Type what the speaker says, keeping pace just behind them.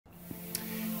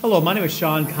Hello, my name is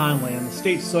Shawn Conley. I'm the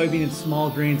State Soybean and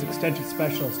Small Grains Extension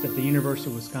Specialist at the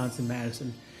University of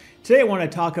Wisconsin-Madison. Today I want to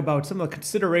talk about some of the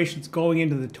considerations going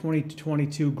into the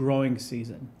 2022 growing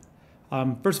season.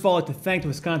 First of all, I'd like to thank the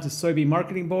Wisconsin Soybean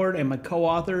Marketing Board and my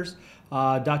co-authors,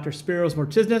 Dr. Spiros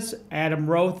Mortiznis, Adam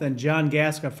Roth, and John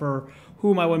Gaska, for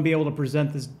whom I wouldn't be able to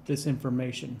present this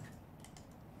information.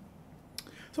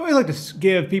 So I'd like to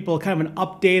give people kind of an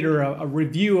update or a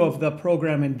review of the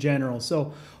program in general.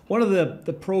 So one of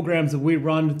the programs that we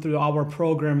run through our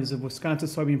program is the Wisconsin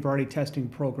Soybean Variety Testing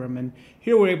Program. And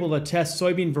here we're able to test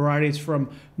soybean varieties from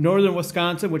northern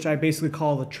Wisconsin, which I basically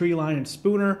call the tree line and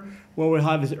spooner, where we'll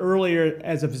have as earlier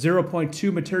as of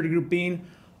 0.2 maturity group bean,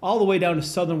 all the way down to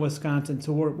southern Wisconsin,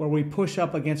 so where we push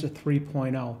up against a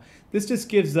 3.0. This just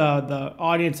gives the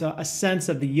audience a sense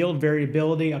of the yield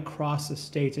variability across the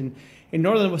state. And in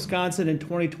northern Wisconsin in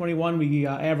 2021, we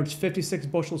averaged 56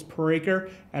 bushels per acre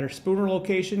at our Spooner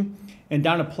location. And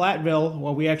down to Platteville,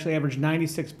 well, we actually averaged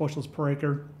 96 bushels per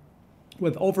acre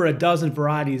with over a dozen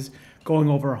varieties going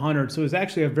over 100. So it was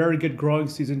actually a very good growing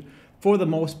season for the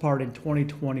most part in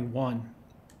 2021.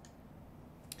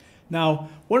 Now,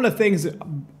 one of the things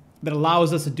that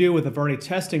allows us to do with the variety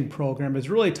testing program is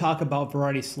really talk about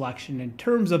variety selection in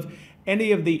terms of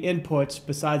any of the inputs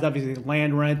besides obviously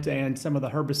land rent and some of the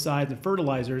herbicides and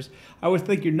fertilizers. I would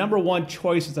think your number one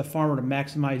choice as a farmer to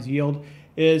maximize yield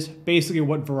is basically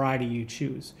what variety you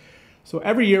choose. So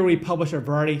every year we publish our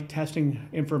variety testing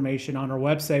information on our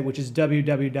website, which is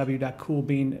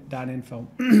www.coolbean.info.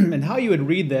 And how you would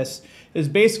read this is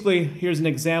basically, here's an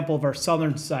example of our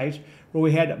southern site where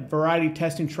we had variety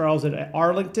testing trials at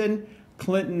Arlington,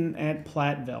 Clinton, and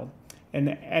Platteville. And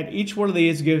at each one of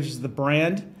these gives the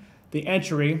brand, the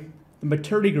entry, the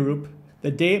maturity group,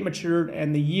 the day it matured,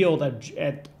 and the yield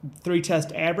at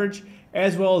 3-test average,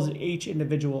 as well as each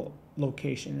individual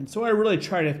location. And so what I really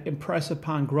try to impress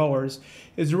upon growers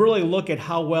is to really look at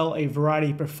how well a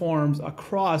variety performs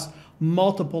across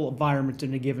multiple environments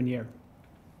in a given year.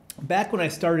 Back when I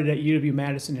started at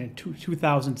UW-Madison in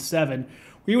 2007,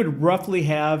 we would roughly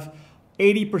have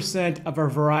 80% of our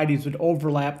varieties would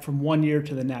overlap from one year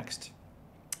to the next.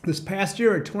 This past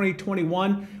year in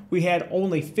 2021, we had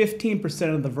only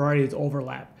 15% of the varieties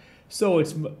overlap. So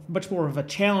it's much more of a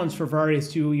challenge for varieties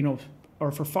to,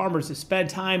 or for farmers to spend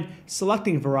time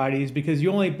selecting varieties because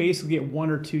you only basically get 1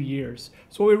 or 2 years.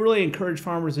 So what we really encourage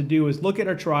farmers to do is look at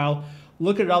our trial,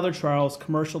 look at other trials,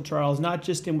 commercial trials, not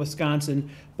just in Wisconsin,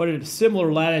 but at a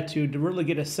similar latitude to really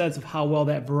get a sense of how well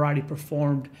that variety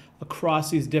performed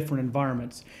across these different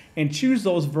environments. And choose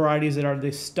those varieties that are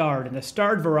the starred. And the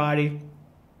starred variety,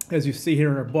 as you see here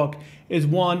in our book, is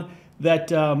one that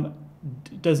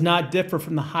does not differ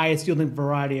from the highest yielding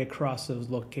variety across those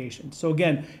locations. So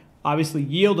again, obviously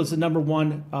yield is the number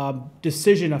one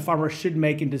decision a farmer should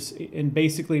make in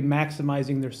basically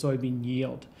maximizing their soybean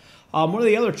yield. One of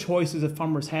the other choices that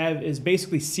farmers have is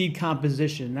basically seed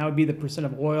composition. That would be the percent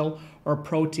of oil or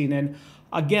protein. And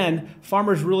again,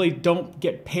 farmers really don't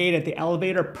get paid at the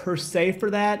elevator per se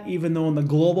for that, even though in the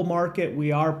global market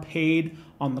we are paid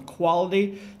on the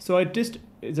quality. So it just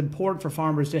is important for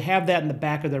farmers to have that in the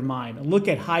back of their mind and look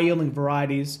at high yielding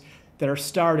varieties that are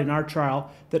starred in our trial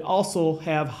that also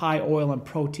have high oil and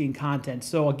protein content.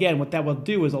 So again, what that will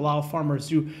do is allow farmers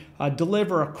to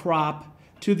deliver a crop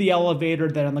to the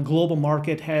elevator that on the global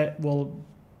market will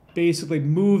basically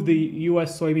move the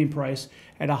U.S. soybean price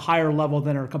at a higher level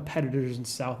than our competitors in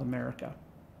South America.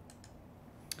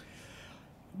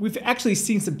 We've actually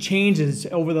seen some changes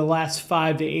over the last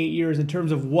 5 to 8 years in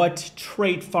terms of what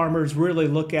trait farmers really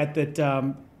look at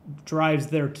that drives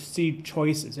their seed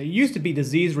choices. It used to be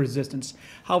disease resistance.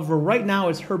 However, right now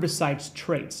it's herbicides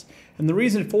traits. And the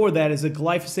reason for that is the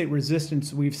glyphosate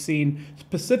resistance we've seen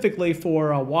specifically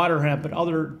for water hemp and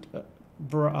other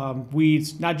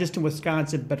weeds, not just in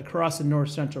Wisconsin, but across the north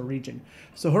central region.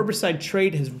 So herbicide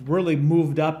trait has really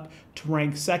moved up to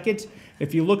rank second.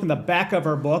 If you look in the back of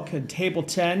our book, in Table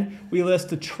 10, we list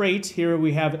the traits. Here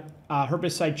we have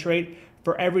herbicide trait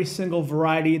for every single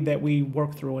variety that we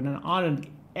work through. And on an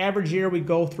average year, we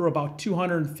go through about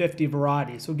 250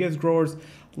 varieties. So it gives growers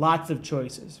lots of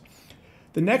choices.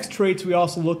 The next traits we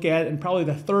also look at, and probably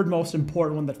the third most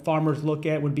important one that farmers look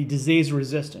at, would be disease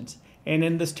resistance. And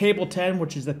in this Table 10,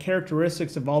 which is the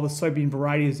characteristics of all the soybean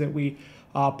varieties that we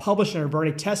publish in our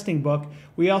variety testing book,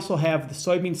 we also have the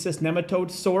soybean cyst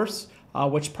nematode source,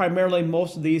 which primarily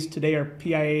most of these today are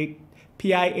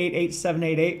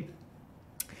PI88788,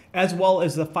 as well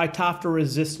as the Phytophthora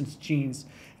resistance genes.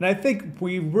 And I think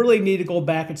we really need to go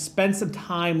back and spend some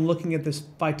time looking at this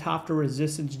Phytophthora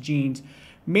resistance genes,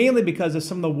 mainly because of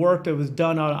some of the work that was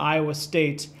done out of Iowa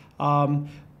State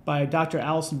by Dr.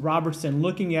 Allison Robertson,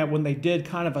 looking at when they did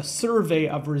kind of a survey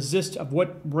of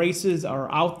what races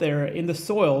are out there in the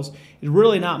soils, is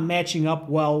really not matching up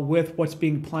well with what's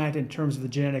being planted in terms of the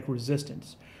genetic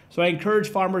resistance. So I encourage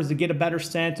farmers to get a better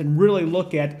sense and really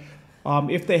look at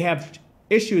if they have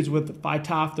issues with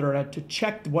Phytophthora, to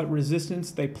check what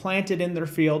resistance they planted in their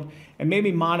field and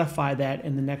maybe modify that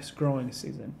in the next growing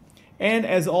season. And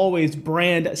as always,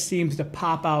 brand seems to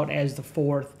pop out as the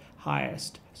fourth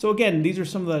highest. So again, these are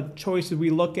some of the choices we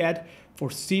look at for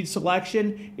seed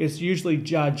selection. It's usually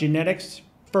genetics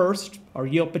first, or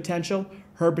yield potential,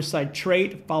 herbicide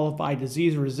trait, followed by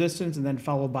disease resistance, and then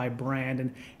followed by brand.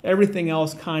 And everything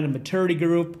else, kind of maturity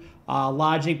group,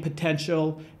 lodging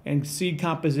potential, and seed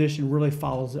composition really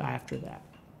follows after that.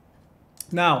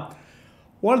 Now,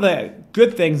 one of the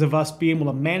good things of us being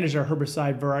able to manage our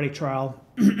herbicide variety trial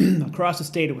across the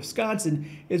state of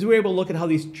Wisconsin is we're able to look at how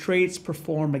these traits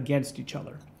perform against each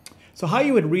other. So how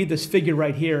you would read this figure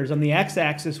right here is on the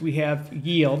x-axis we have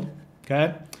yield,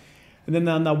 okay? And then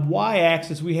on the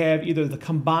y-axis we have either the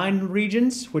combined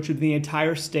regions, which would be the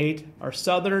entire state, or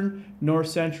southern, north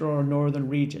central, or northern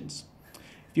regions.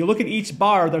 If you look at each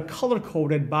bar, they're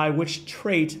color-coded by which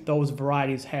trait those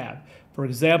varieties have. For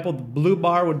example, the blue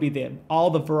bar would be all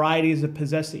the varieties that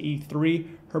possess the E3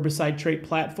 herbicide trait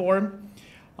platform.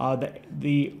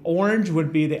 The orange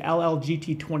would be the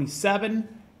LLGT27.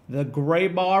 The gray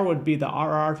bar would be the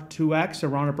RR2X, or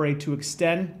Roundup Ready 2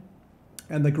 Xtend.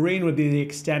 And the green would be the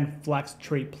Xtend Flex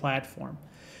trait platform.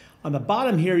 On the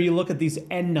bottom here, you look at these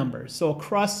N numbers. So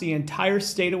across the entire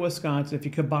state of Wisconsin, if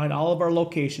you combine all of our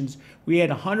locations, we had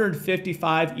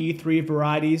 155 E3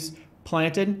 varieties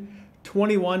planted,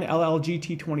 21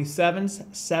 LLGT27s,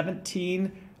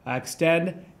 17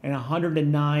 Xtend, and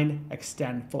 109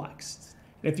 Xtend Flex.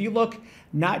 If you look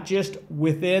not just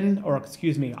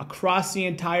across the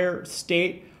entire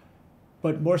state,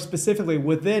 but more specifically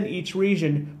within each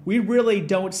region, we really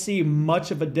don't see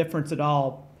much of a difference at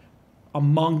all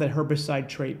among the herbicide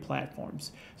trait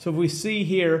platforms. So if we see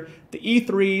here, the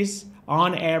E3s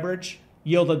on average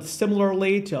yielded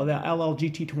similarly to the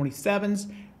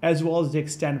LLGT27s as well as the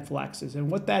Xtend Flexes.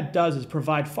 And what that does is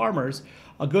provide farmers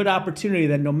a good opportunity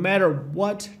that no matter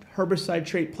what herbicide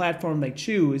trait platform they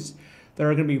choose, there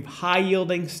are going to be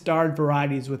high-yielding starred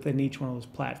varieties within each one of those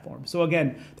platforms. So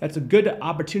again, that's a good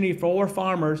opportunity for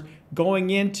farmers going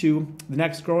into the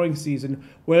next growing season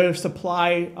where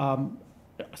supply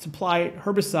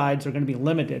herbicides are going to be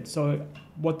limited. So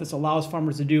what this allows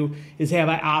farmers to do is have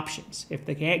options. If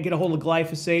they can't get a hold of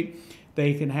glyphosate,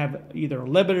 they can have either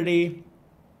Libidity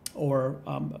or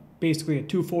basically a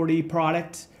 2,4-D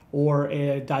product or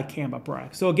a dicamba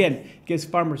product. So again, it gives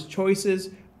farmers choices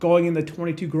going in the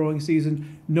 22 growing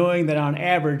season, knowing that on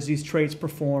average these traits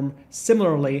perform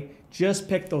similarly. Just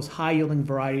pick those high-yielding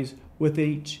varieties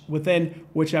within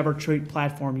whichever trait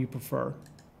platform you prefer.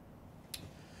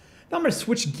 Now I'm going to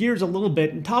switch gears a little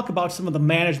bit and talk about some of the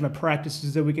management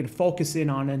practices that we can focus in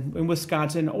on in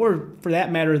Wisconsin, or for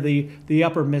that matter, the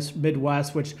upper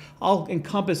Midwest, which I'll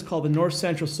encompass called the North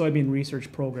Central Soybean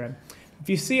Research Program. If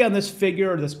you see on this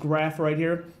figure, or this graph right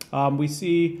here, we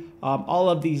see all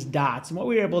of these dots. And what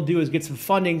we were able to do is get some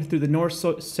funding through the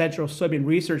North Central Soybean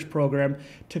Research Program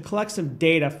to collect some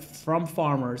data from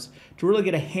farmers to really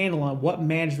get a handle on what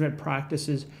management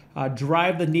practices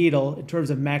drive the needle in terms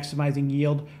of maximizing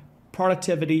yield,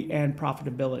 productivity, and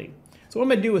profitability. So what I'm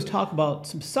going to do is talk about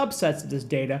some subsets of this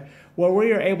data where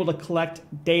we are able to collect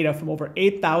data from over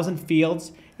 8,000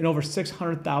 fields and over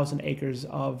 600,000 acres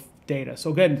of data.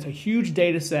 So again, it's a huge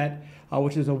data set,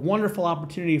 which is a wonderful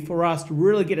opportunity for us to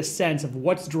really get a sense of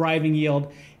what's driving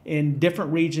yield in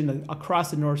different regions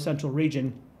across the North Central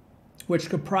region, which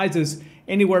comprises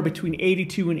anywhere between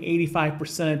 82 and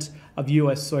 85% of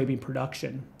U.S. soybean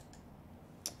production.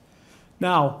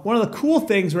 Now, one of the cool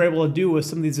things we're able to do with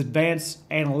some of these advanced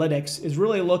analytics is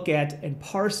really look at and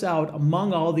parse out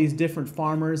among all these different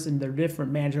farmers and their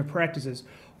different management practices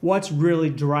what's really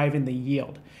driving the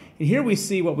yield. And here we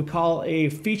see what we call a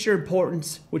feature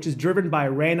importance, which is driven by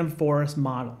a random forest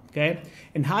model, okay?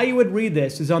 And how you would read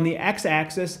this is on the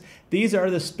x-axis, these are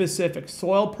the specific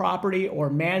soil property or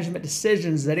management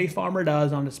decisions that a farmer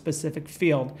does on a specific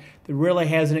field that really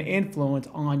has an influence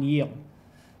on yield.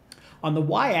 On the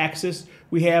y-axis,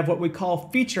 we have what we call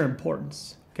feature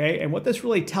importance, okay? And what this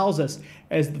really tells us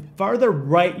is the farther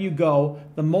right you go,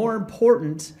 the more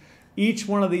important each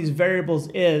one of these variables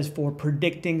is for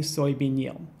predicting soybean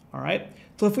yield, all right?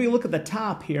 So if we look at the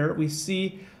top here, we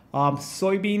see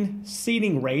soybean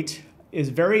seeding rate is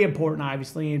very important,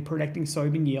 obviously, in predicting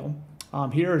soybean yield.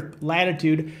 Here,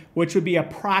 latitude, which would be a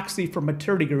proxy for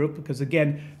maturity group, because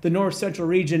again, the north central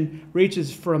region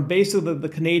reaches from basically the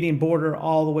Canadian border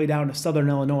all the way down to southern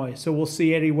Illinois. So we'll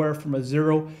see anywhere from a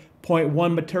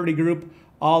 0.1 maturity group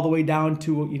all the way down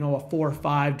to, you know, a 4 or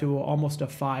 5 to almost a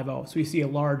 5.0. So we see a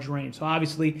large range. So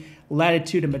obviously,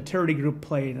 latitude and maturity group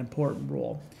play an important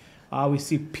role. We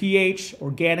see pH,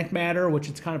 organic matter, which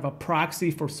is kind of a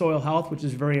proxy for soil health, which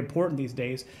is very important these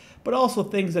days, but also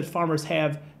things that farmers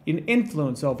have an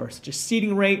influence over, such as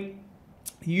seeding rate,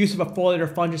 use of a foliar or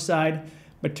fungicide,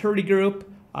 maturity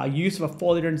group, use of a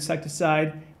foliar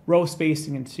insecticide, row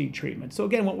spacing, and seed treatment. So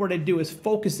again, what we're going to do is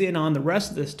focus in on the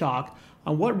rest of this talk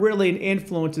on what really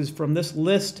influences from this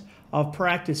list of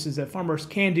practices that farmers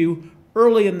can do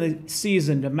early in the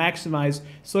season to maximize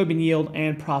soybean yield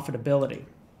and profitability.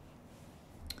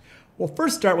 We'll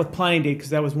first start with planting date because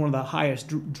that was one of the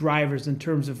highest drivers in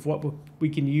terms of what we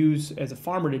can use as a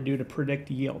farmer to do to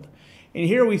predict yield. And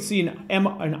here we see an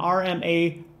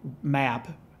RMA map,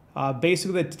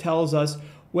 basically that tells us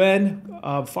when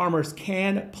farmers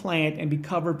can plant and be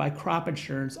covered by crop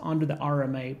insurance under the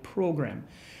RMA program.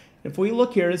 If we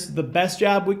look here, this is the best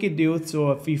job we could do, so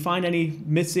if you find any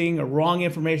missing or wrong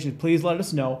information, please let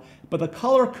us know. But the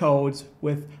color codes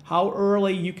with how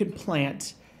early you can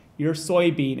plant your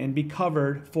soybean and be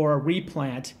covered for a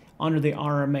replant under the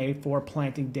RMA for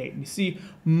planting date. You see,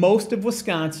 most of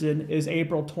Wisconsin is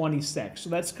April 26th, so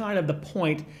that's kind of the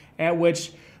point at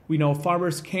which we know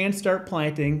farmers can start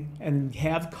planting and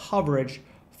have coverage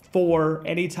for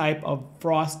any type of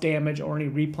frost damage or any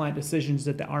replant decisions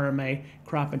that the RMA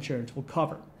crop insurance will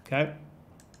cover, okay?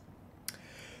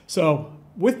 So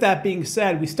with that being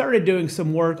said, we started doing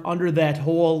some work under that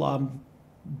whole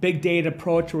big data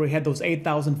approach where we had those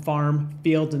 8,000 farm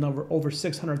fields and over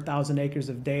 600,000 acres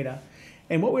of data.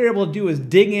 And what we were able to do is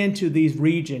dig into these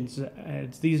regions.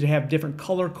 These have different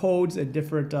color codes and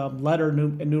different letter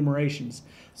enumerations.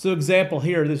 So example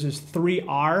here, this is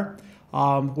 3R,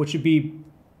 which would be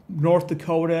North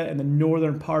Dakota and the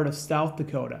northern part of South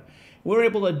Dakota. What we're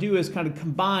able to do is kind of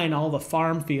combine all the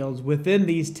farm fields within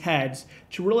these TEDs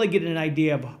to really get an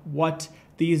idea of what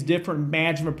these different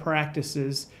management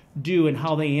practices do and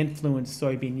how they influence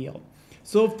soybean yield.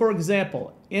 So for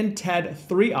example, in TED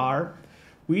 3R,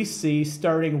 we see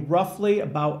starting roughly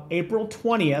about April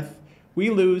 20th, we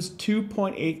lose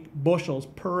 2.8 bushels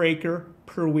per acre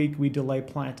per week we delay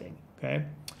planting, okay?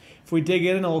 If we dig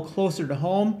in a little closer to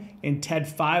home, in TED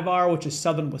 5R, which is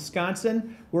southern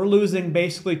Wisconsin, we're losing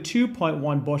basically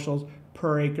 2.1 bushels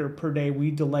per acre per day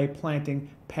we delay planting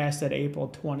past that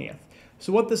April 20th.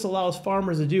 So what this allows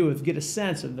farmers to do is get a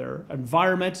sense of their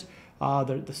environment,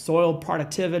 the soil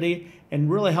productivity, and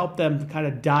really help them kind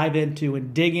of dive into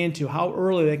and dig into how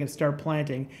early they can start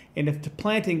planting. And if the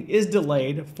planting is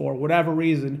delayed for whatever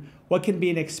reason, what can be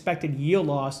an expected yield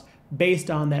loss based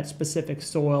on that specific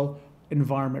soil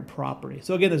environment property.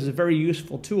 So again, this is a very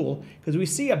useful tool because we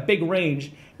see a big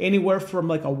range anywhere from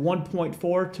like a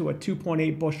 1.4 to a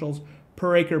 2.8 bushels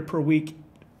per acre per week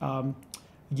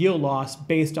yield loss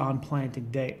based on planting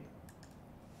date.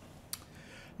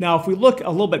 Now, if we look a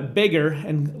little bit bigger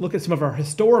and look at some of our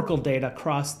historical data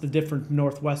across the different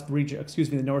northwest region,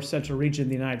 the north central region of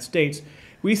the United States,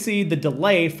 we see the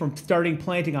delay from starting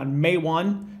planting on May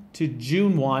 1 to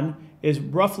June 1 is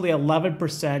roughly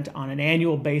 11% on an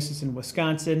annual basis in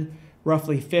Wisconsin,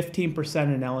 roughly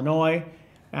 15% in Illinois.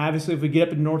 Obviously, if we get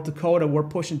up in North Dakota, we're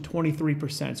pushing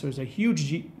 23%. So there's a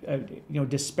huge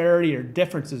disparity or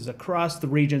differences across the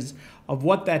regions of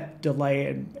what that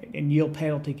delay and yield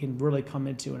penalty can really come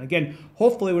into. And again,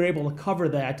 hopefully we're able to cover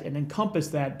that and encompass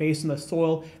that based on the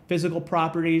soil physical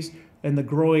properties and the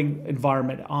growing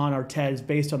environment on our TEDs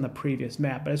based on the previous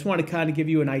map. But I just want to kind of give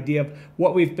you an idea of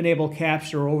what we've been able to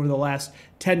capture over the last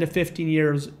 10 to 15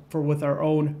 years with our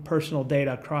own personal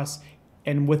data across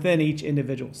and within each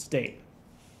individual state.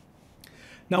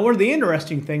 Now, one of the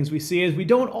interesting things we see is we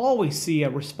don't always see a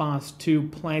response to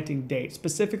planting date,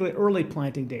 specifically early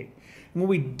planting date. And when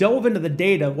we dove into the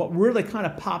data, what really kind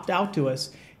of popped out to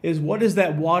us is what is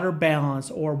that water balance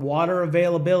or water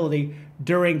availability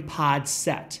during pod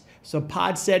set. So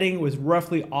pod setting was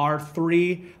roughly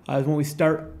R3 when we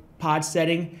start pod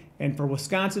setting. And for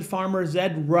Wisconsin farmers,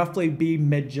 that'd roughly be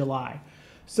mid-July.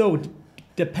 So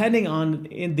depending on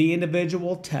the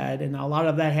individual TED, and a lot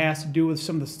of that has to do with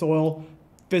some of the soil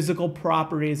physical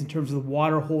properties in terms of the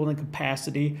water holding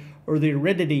capacity or the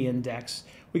aridity index,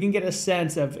 we can get a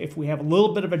sense of if we have a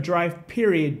little bit of a dry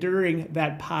period during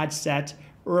that pod set,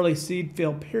 early seed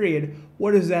fill period,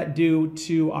 what does that do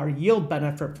to our yield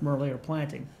benefit from earlier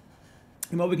planting?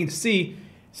 And what we can see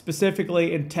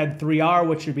specifically in TED 3R,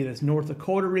 which would be this North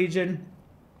Dakota region,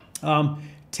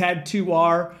 TED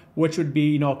 2R, which would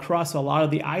be, across a lot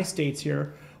of the I states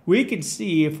here, we can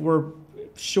see if we're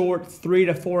short 3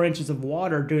 to 4 inches of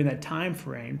water during that time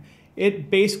frame, it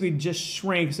basically just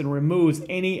shrinks and removes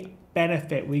any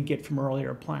benefit we get from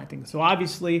earlier planting. So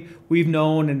obviously we've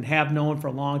known and have known for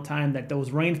a long time that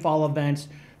those rainfall events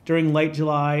during late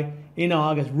July, in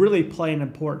August, really play an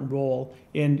important role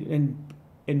in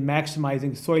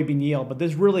maximizing soybean yield. But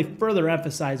this really further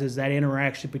emphasizes that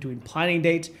interaction between planting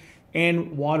dates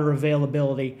and water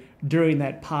availability during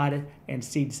that pod and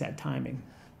seed set timing.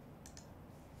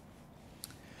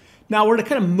 Now we're to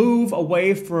kind of move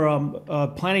away from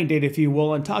planting date, if you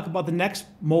will, and talk about the next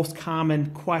most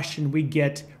common question we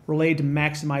get related to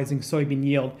maximizing soybean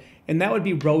yield, and that would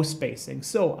be row spacing.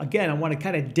 So again, I want to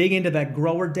kind of dig into that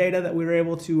grower data that we were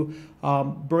able to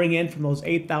bring in from those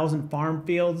 8,000 farm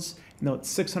fields,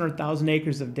 600,000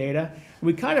 acres of data.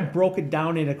 We kind of broke it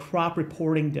down in a crop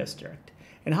reporting district.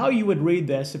 And how you would read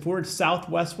this, if we're in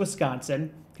southwest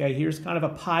Wisconsin, okay, here's kind of a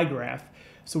pie graph.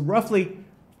 So roughly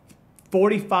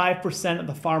 45% of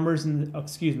the farmers in,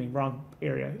 wrong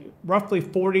area. Roughly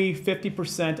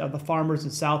 50% of the farmers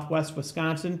in southwest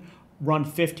Wisconsin run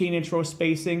 15-inch row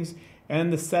spacings,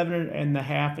 and the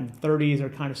 7.5 and 30s are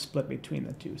kind of split between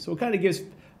the two. So it kind of gives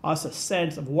us a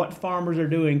sense of what farmers are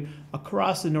doing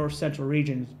across the north central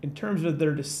region in terms of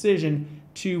their decision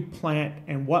to plant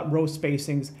and what row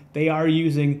spacings they are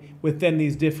using within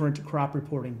these different crop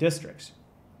reporting districts.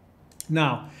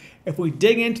 Now, if we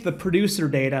dig into the producer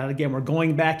data, again, we're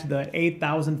going back to the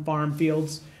 8,000 farm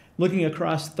fields, looking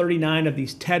across 39 of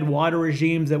these TED water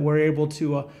regimes that we're able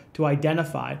to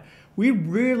identify. We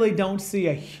really don't see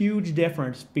a huge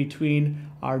difference between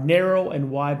our narrow and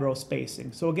wide row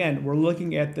spacing. So again, we're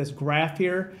looking at this graph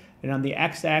here, and on the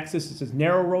x-axis this is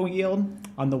narrow row yield,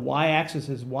 on the y-axis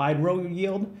is wide row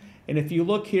yield, and if you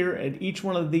look here at each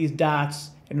one of these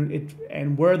dots,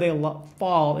 and where they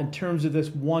fall in terms of this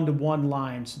one-to-one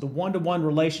line. So the one-to-one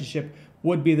relationship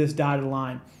would be this dotted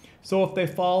line. So if they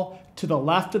fall to the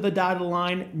left of the dotted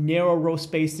line, narrow row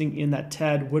spacing in that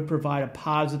TED would provide a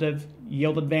positive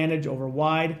yield advantage over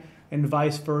wide, and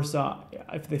vice versa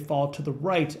if they fall to the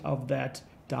right of that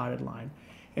dotted line.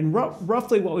 And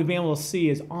roughly what we've been able to see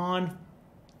is on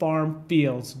farm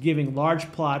fields giving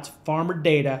large plots farmer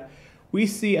data, we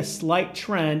see a slight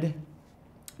trend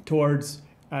towards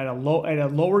at a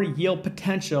lower yield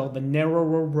potential, the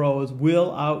narrower rows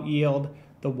will out-yield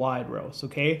the wide rows,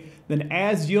 okay? Then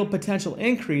as yield potential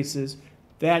increases,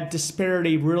 that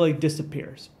disparity really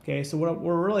disappears, okay? So what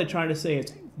we're really trying to say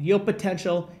is yield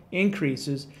potential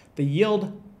increases, the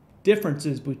yield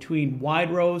differences between wide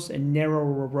rows and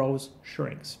narrower rows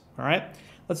shrinks, all right?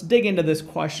 Let's dig into this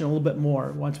question a little bit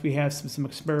more once we have some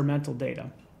experimental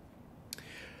data.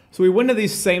 So we went to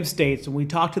these same states and we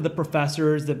talked to the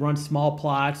professors that run small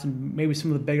plots and maybe some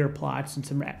of the bigger plots and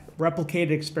some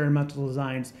replicated experimental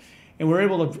designs, and we're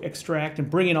able to extract and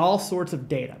bring in all sorts of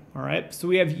data, all right? So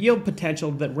we have yield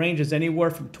potential that ranges anywhere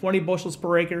from 20 bushels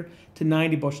per acre to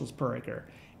 90 bushels per acre.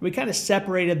 And we kind of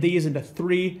separated these into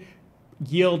 3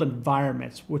 yield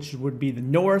environments, which would be the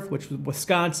north, which was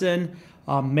Wisconsin,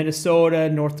 Minnesota,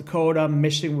 North Dakota,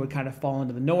 Michigan would kind of fall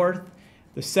into the north.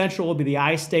 The central would be the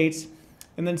I states.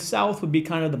 And then south would be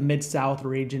kind of the mid-south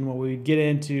region where we get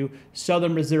into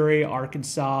southern Missouri,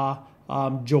 Arkansas,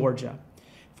 Georgia.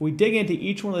 If we dig into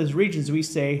each one of those regions, we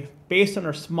say, based on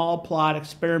our small plot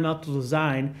experimental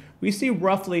design, we see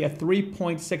roughly a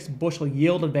 3.6 bushel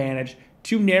yield advantage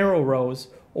to narrow rows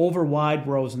over wide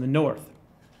rows in the north.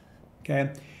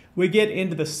 Okay, we get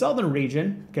into the southern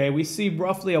region. Okay, we see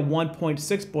roughly a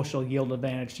 1.6 bushel yield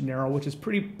advantage to narrow, which is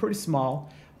pretty small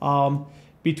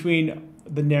between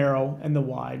the narrow and the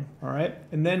wide, all right?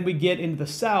 And then we get into the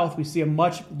south, we see a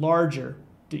much larger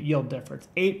yield difference,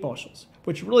 8 bushels,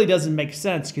 which really doesn't make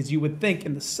sense because you would think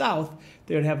in the south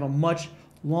they would have a much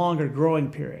longer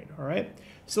growing period, all right?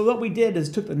 So what we did is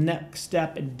took the next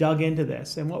step and dug into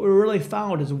this, and what we really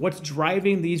found is what's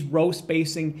driving these row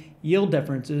spacing yield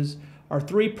differences are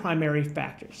 3 primary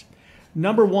factors.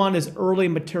 Number 1 is early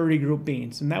maturity group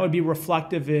beans, and that would be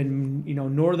reflective in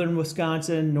northern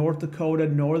Wisconsin, North Dakota,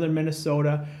 northern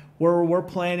Minnesota, where we're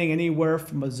planting anywhere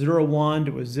from a 0.1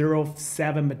 to a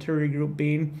 0.7 maturity group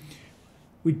bean.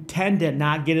 We tend to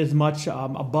not get as much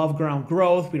above ground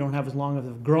growth. We don't have as long of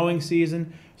a growing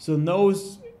season. So in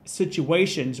those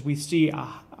situations, we see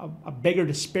a bigger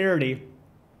disparity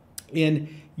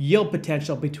in yield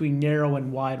potential between narrow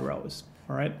and wide rows,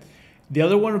 all right? The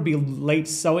other one would be late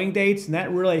sowing dates, and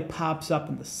that really pops up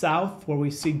in the south where we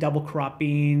see double crop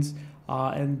beans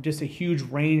and just a huge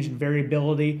range and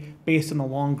variability based on the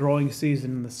long growing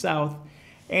season in the south.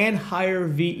 and higher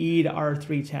VE to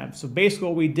R3 temps. So basically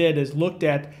what we did is looked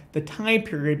at the time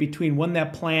period between when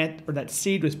that plant or that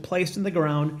seed was placed in the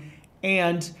ground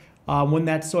and when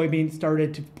that soybean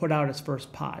started to put out its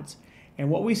first pods. And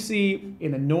what we see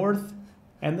in the north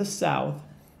and the south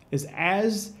is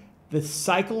as the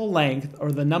cycle length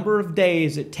or the number of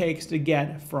days it takes to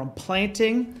get from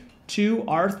planting to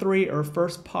R3 or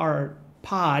first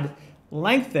pod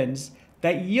lengthens,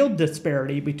 that yield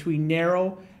disparity between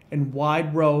narrow and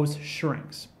wide rows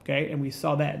shrinks. Okay, and we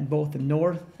saw that in both the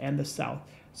north and the south.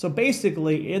 So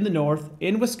basically in the north,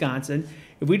 in Wisconsin,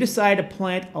 if we decide to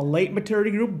plant a late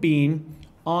maturity group bean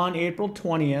on April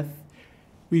 20th,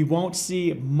 we won't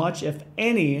see much, if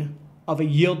any, of a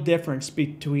yield difference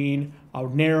between a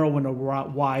narrow and a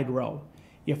wide row.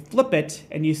 You flip it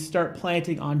and you start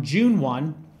planting on June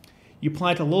 1, you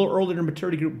plant a little earlier in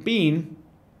maturity group bean,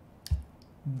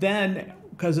 then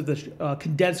because of the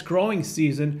condensed growing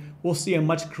season, we'll see a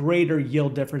much greater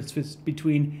yield difference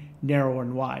between narrow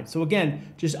and wide. So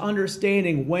again, just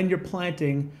understanding when you're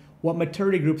planting, what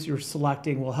maturity groups you're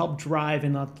selecting will help drive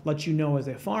and let you know as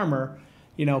a farmer,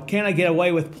 you know, can I get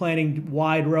away with planting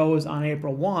wide rows on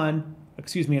April 1,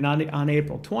 on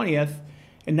April 20th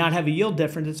and not have a yield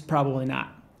difference? It's probably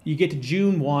not. You get to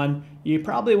June 1, you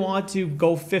probably want to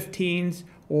go 15s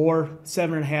or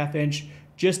 7.5 inch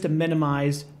just to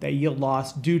minimize that yield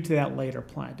loss due to that later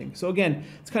planting. So again,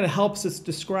 this kind of helps us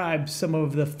describe some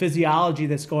of the physiology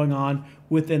that's going on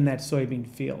within that soybean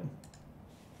field.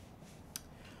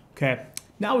 Okay,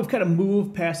 now we've kind of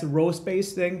moved past the row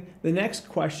space thing. The next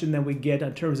question that we get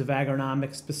in terms of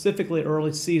agronomics, specifically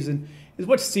early season, is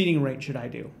what seeding rate should I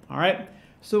do? All right,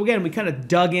 so again, we kind of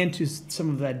dug into some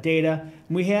of that data.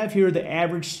 And we have here the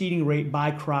average seeding rate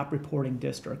by crop reporting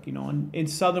district. You know, in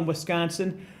southern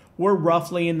Wisconsin, we're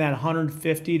roughly in that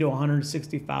 150 to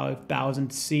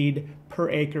 165,000 seed per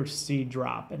acre seed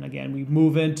drop. And again, we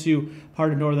move into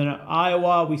part of northern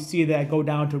Iowa, we see that go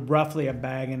down to roughly a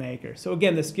bag an acre. So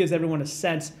again, this gives everyone a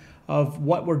sense of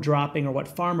what we're dropping or what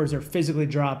farmers are physically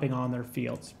dropping on their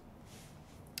fields.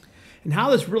 And how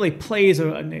this really plays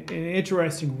an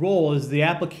interesting role is the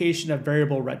application of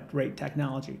variable rate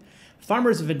technology.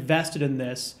 Farmers have invested in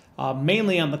this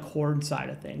mainly on the corn side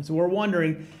of things. We're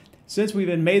wondering, since we've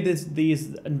made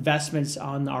these investments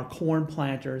on our corn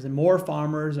planters and more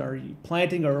farmers are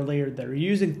planting earlier, they're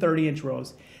using 30-inch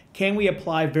rows, can we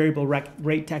apply variable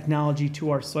rate technology to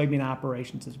our soybean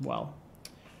operations as well?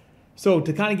 So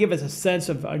to kind of give us a sense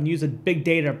of and use a big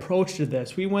data approach to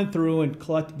this, we went through and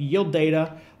collected yield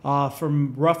data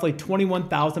from roughly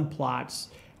 21,000 plots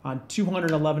on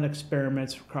 211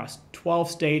 experiments across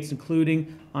 12 states,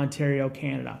 including Ontario,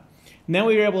 Canada. And then what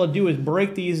we were able to do is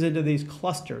break these into these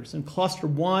clusters. And cluster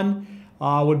 1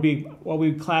 would be what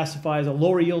we would classify as a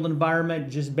lower yield environment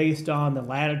just based on the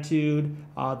latitude,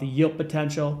 the yield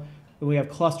potential. And we have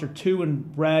cluster 2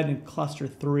 in red and cluster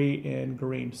 3 in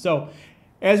green. So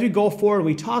as we go forward,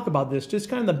 we talk about this, just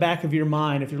kind of in the back of your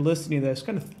mind, if you're listening to this,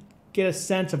 kind of get a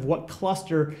sense of what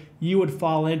cluster you would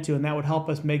fall into, and that would help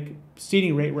us make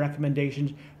seeding rate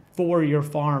recommendations for your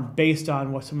farm based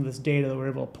on what some of this data that we're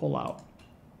able to pull out.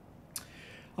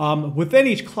 Within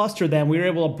each cluster, then, we were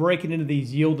able to break it into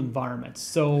these yield environments.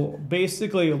 So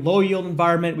basically, a low yield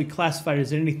environment, we classified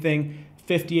as anything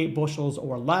 58 bushels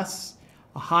or less.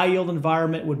 A high yield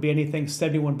environment would be anything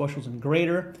 71 bushels and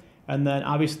greater. And then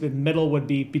obviously the middle would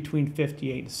be between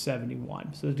 58 and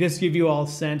 71. So just to give you all a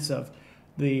sense of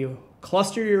the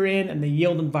cluster you're in and the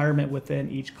yield environment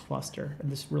within each cluster. And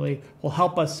this really will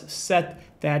help us set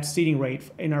that seeding rate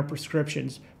in our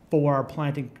prescriptions for our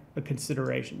planting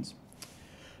considerations.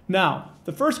 Now,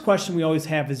 the first question we always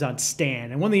have is on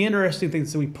stand. And one of the interesting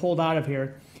things that we pulled out of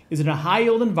here is in a high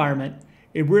yield environment,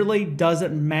 it really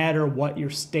doesn't matter what your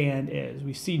stand is.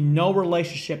 We see no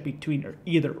relationship between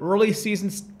either early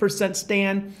season percent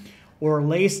stand or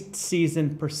late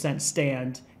season percent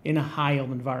stand in a high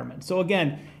yield environment. So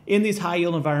again, in these high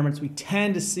yield environments, we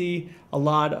tend to see a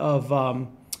lot of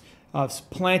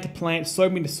plant to plant,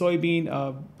 soybean to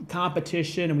soybean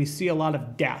competition, and we see a lot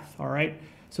of death, all right?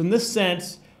 So in this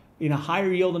sense, in a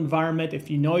higher yield environment,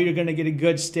 if you know you're going to get a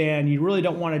good stand, you really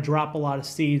don't want to drop a lot of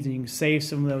seeds, and you can save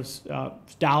some of those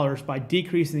dollars by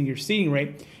decreasing your seeding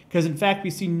rate, because in fact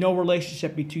we see no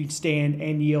relationship between stand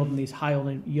and yield in these high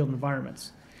yield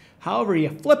environments. However, you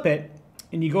flip it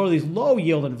and you go to these low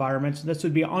yield environments, and this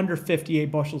would be under 58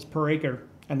 bushels per acre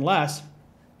and less,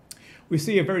 we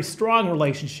see a very strong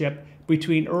relationship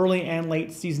between early and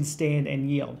late season stand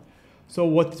and yield. So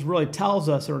what this really tells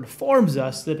us or informs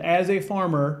us that as a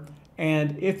farmer,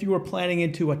 and if you are planting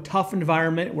into a tough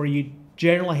environment where you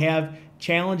generally have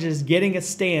challenges getting a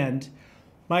stand,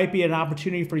 might be an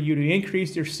opportunity for you to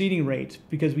increase your seeding rate,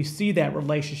 because we see that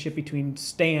relationship between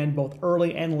stand, both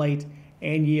early and late,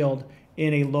 and yield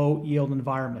in a low yield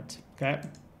environment. Okay.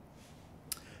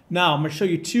 Now I'm going to show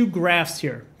you two graphs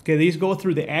here. Okay, these go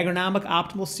through the agronomic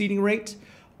optimal seeding rate,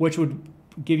 which would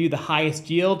give you the highest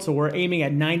yield. So we're aiming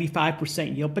at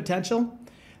 95% yield potential.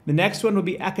 The next one will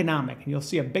be economic, and you'll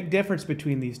see a big difference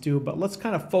between these two, but let's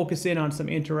kind of focus in on some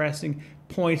interesting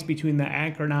points between the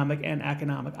agronomic and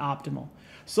economic optimal.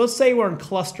 So let's say we're in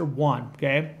cluster 1,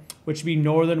 okay, which would be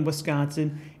northern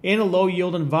Wisconsin, in a low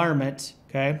yield environment,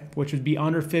 okay, which would be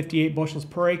under 58 bushels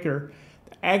per acre.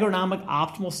 The agronomic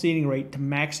optimal seeding rate to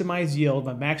maximize yield,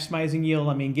 by maximizing yield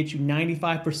I mean get you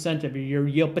 95% of your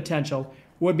yield potential,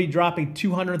 would be dropping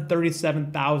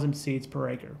 237,000 seeds per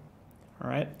acre. All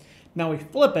right. Now we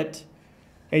flip it,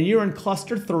 and you're in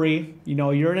cluster 3, you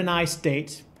know, you're in an I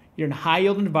state, you're in a high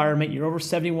yield environment, you're over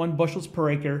 71 bushels per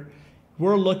acre.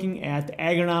 We're looking at the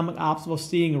agronomic optimal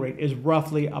seeding rate is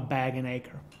roughly a bag an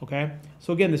acre, okay?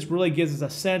 So again, this really gives us a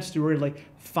sense to really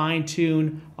fine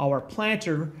tune our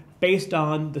planter based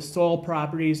on the soil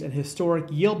properties and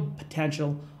historic yield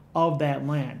potential of that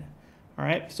land. All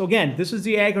right, so again, this is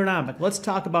the agronomic. Let's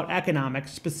talk about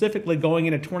economics, specifically going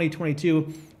into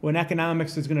 2022 when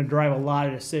economics is going to drive a lot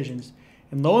of decisions.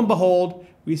 And lo and behold,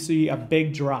 we see a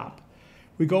big drop.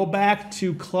 We go back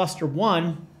to cluster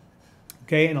 1,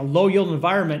 okay, in a low yield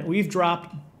environment, we've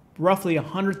dropped roughly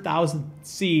 100,000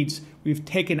 seeds we've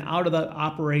taken out of the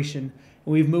operation,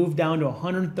 and we've moved down to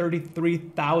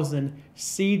 133,000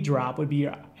 seed drop would be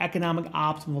your economic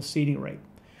optimal seeding rate.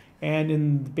 And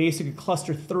in basically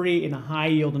cluster 3 in a high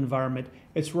yield environment,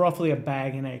 it's roughly a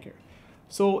bag an acre.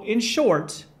 So in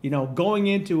short, you know, going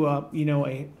into a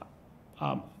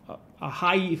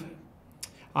highly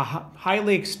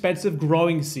expensive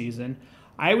growing season,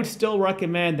 I would still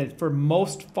recommend that for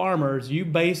most farmers, you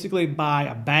basically buy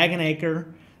a bag an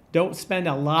acre. Don't spend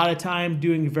a lot of time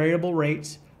doing variable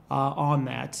rates on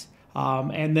that.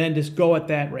 And then just go at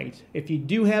that rate. If you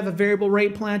do have a variable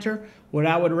rate planter, what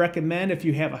I would recommend, if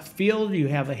you have a field, you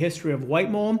have a history of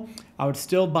white mold, I would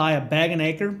still buy a bag an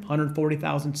acre,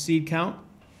 140,000 seed count.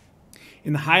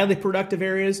 In the highly productive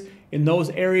areas, in those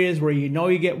areas where you know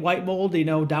you get white mold, you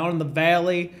know, down in the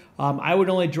valley, I would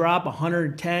only drop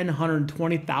 110,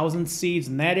 120,000 seeds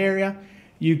in that area.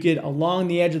 You get along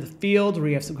the edge of the field where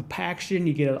you have some compaction,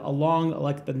 you get along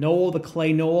like the knoll, the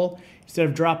clay knoll. Instead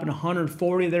of dropping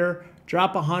 140 there,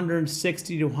 drop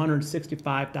 160 to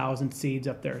 165,000 seeds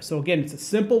up there. So again, it's a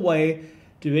simple way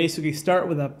to basically start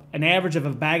with an average of a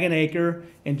bag an acre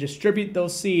and distribute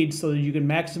those seeds so that you can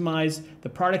maximize the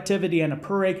productivity on a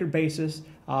per acre basis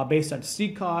based on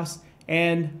seed costs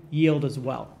and yield as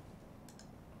well.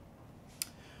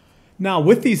 Now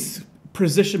with these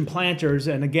precision planters,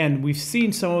 and again, we've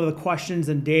seen some of the questions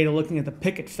and data looking at the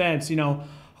picket fence,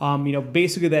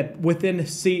 basically that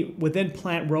within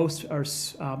plant rows or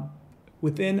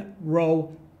within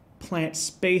row plant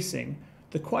spacing.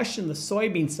 The question on the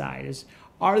soybean side is,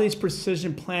 are these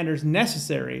precision planters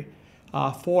necessary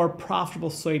for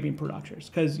profitable soybean producers?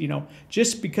 Because, you know,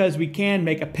 just because we can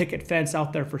make a picket fence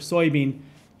out there for soybean,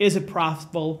 is it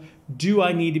profitable? Do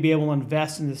I need to be able to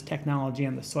invest in this technology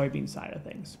on the soybean side of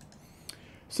things?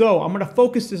 So I'm going to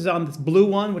focus this on this blue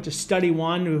one, which is study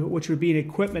 1, which would be an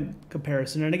equipment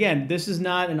comparison. And again, this is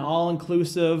not an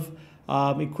all-inclusive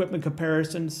equipment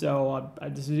comparison, so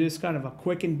this is just kind of a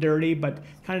quick and dirty, but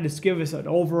kind of just give us an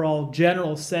overall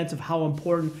general sense of how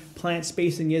important plant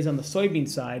spacing is on the soybean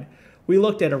side. We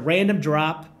looked at a random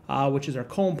drop, which is our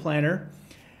cone planter.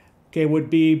 Okay, would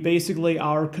be basically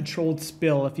our controlled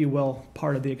spill, if you will,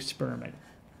 part of the experiment.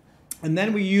 And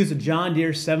then we use a John Deere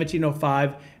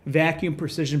 1705 vacuum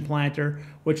precision planter,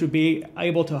 which would be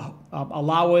able to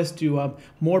allow us to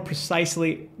more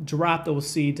precisely drop those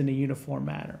seeds in a uniform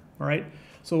manner. All right.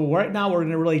 So right now we're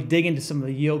going to really dig into some of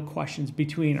the yield questions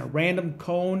between our random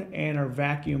cone and our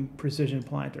vacuum precision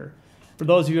planter. For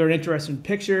those of you who are interested in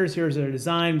pictures, here's our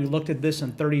design. We looked at this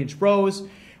on 30-inch rows.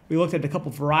 We looked at a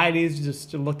couple varieties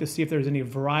just to look to see if there's any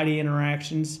variety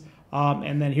interactions.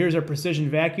 And then here's our precision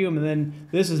vacuum, and then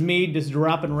this is me just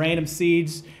dropping random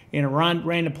seeds in a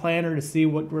random planter to see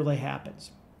what really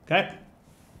happens. Okay,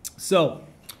 so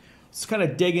let's kind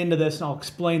of dig into this, and I'll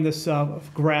explain this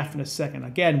graph in a second.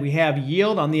 Again, we have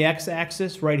yield on the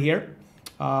x-axis right here.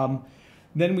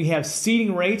 Then we have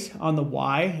seeding rate on the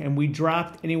y, and we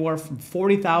dropped anywhere from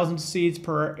 40,000 seeds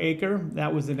per acre.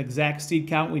 That was an exact seed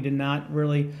count. We did not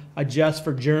really adjust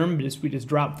for germ, we just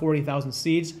dropped 40,000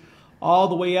 seeds, all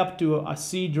the way up to a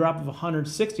seed drop of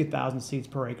 160,000 seeds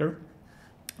per acre.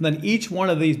 And then each one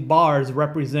of these bars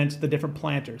represents the different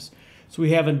planters. So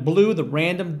we have in blue the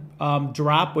random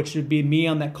drop, which would be me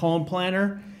on that cone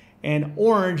planter. And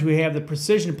orange, we have the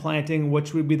precision planting,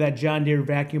 which would be that John Deere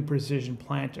vacuum precision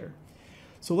planter.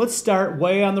 So let's start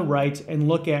way on the right and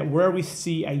look at where we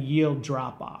see a yield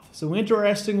drop off. So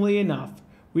interestingly enough,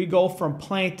 we go from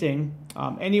planting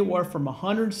anywhere from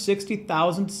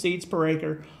 160,000 seeds per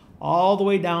acre all the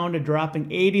way down to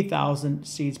dropping 80,000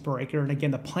 seeds per acre. And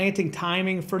again, the planting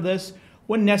timing for this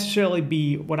wouldn't necessarily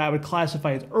be what I would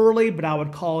classify as early, but I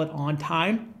would call it on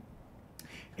time.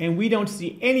 And we don't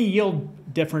see any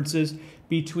yield differences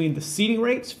between the seeding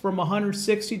rates from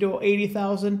 160 to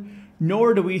 80,000,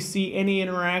 nor do we see any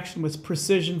interaction with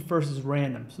precision versus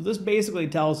random. So this basically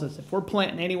tells us if we're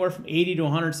planting anywhere from 80 to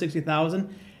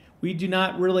 160,000, we do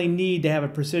not really need to have a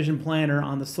precision planter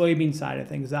on the soybean side of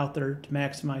things out there to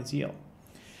maximize yield.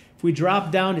 If we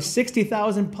drop down to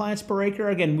 60,000 plants per acre,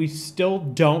 again, we still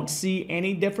don't see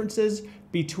any differences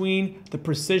between the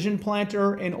precision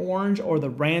planter in orange or the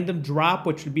random drop,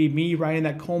 which would be me riding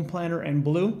that cone planter in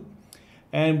blue.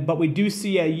 But we do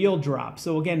see a yield drop.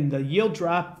 So again, the yield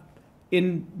drop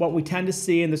in what we tend to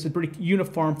see, and this is pretty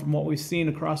uniform from what we've seen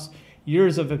across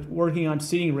years of working on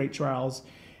seeding rate trials,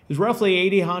 is roughly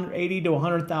 80 to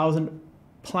 100,000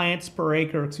 plants per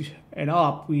acre and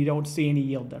up. We don't see any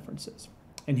yield differences.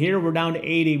 And here we're down to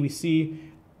 80. We see,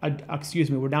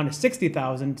 we're down to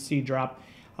 60,000 seed drop.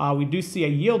 We do see a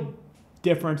yield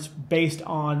difference based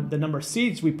on the number of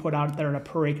seeds we put out there on a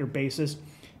per acre basis,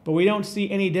 but we don't see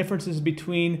any differences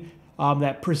between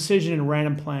that precision and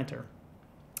random planter.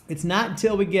 It's not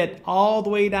until we get all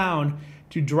the way down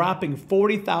to dropping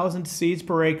 40,000 seeds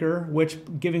per acre, which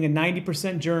giving a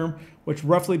 90% germ, which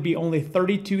roughly be only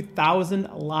 32,000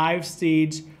 live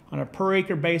seeds on a per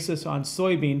acre basis on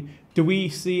soybean, do we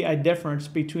see a difference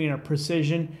between a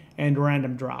precision and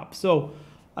random drop. So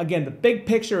again, the big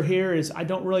picture here is I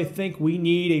don't really think we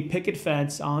need a picket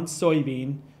fence on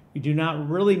soybean. We do not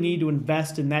really need to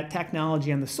invest in that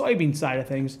technology on the soybean side of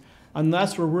things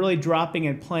unless we're really dropping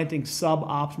and planting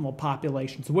suboptimal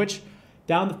populations, which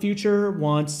down the future,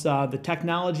 once the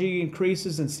technology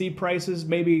increases and seed prices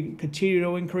maybe continue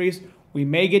to increase, we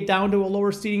may get down to a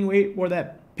lower seeding rate where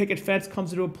that picket fence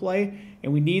comes into play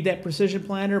and we need that precision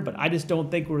planter, but I just don't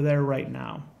think we're there right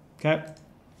now, okay?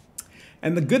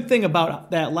 And the good thing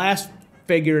about that last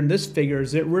figure and this figure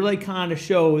is it really kind of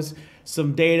shows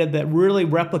some data that really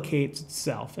replicates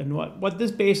itself. And what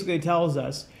this basically tells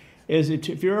us is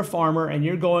if you're a farmer and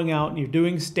you're going out and you're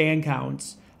doing stand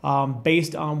counts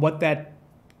based on what the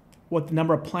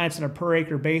number of plants on a per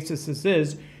acre basis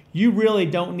is, you really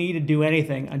don't need to do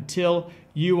anything until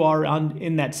you are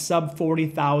in that sub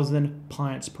 40,000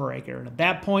 plants per acre. And at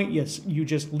that point, you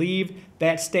just leave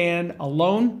that stand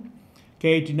alone.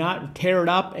 Okay, do not tear it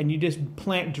up, and you just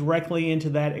plant directly into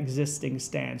that existing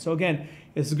stand. So again,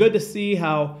 it's good to see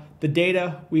how the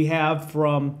data we have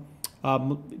from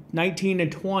 19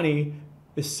 and 20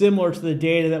 is similar to the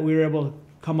data that we were able to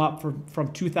come up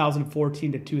from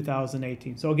 2014 to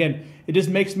 2018. So again, it just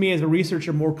makes me as a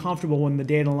researcher more comfortable when the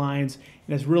data lines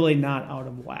and it's really not out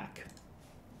of whack.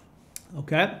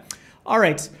 Okay, all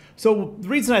right. So the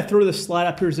reason I threw this slide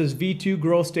up here is this V2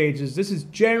 growth stages. This is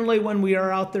generally when we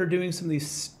are out there doing some of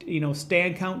these,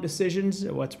 stand count decisions.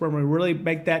 That's when we really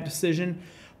make that decision.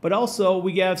 But also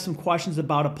we have some questions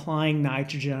about applying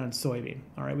nitrogen on soybean.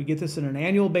 All right, we get this on an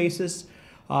annual basis,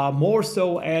 more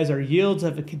so as our yields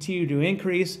have continued to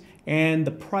increase and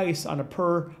the price on a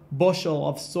per bushel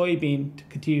of soybean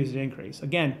continues to increase.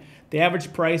 Again, the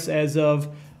average price as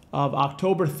of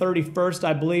October 31st,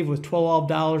 I believe, was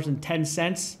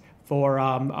 $12.10 for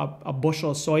a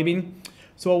bushel of soybean.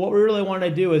 So what we really want to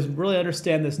do is really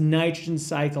understand this nitrogen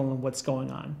cycle and what's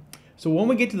going on. So when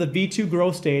we get to the V2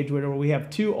 growth stage, where we have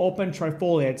two open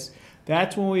trifoliates,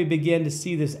 that's when we begin to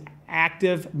see this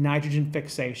active nitrogen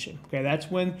fixation. Okay,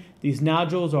 that's when these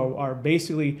nodules are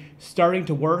basically starting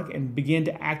to work and begin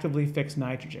to actively fix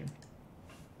nitrogen.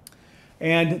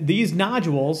 And these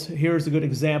nodules, here's a good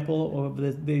example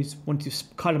of these. Once you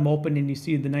cut them open and you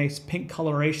see the nice pink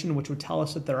coloration, which would tell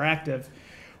us that they're active,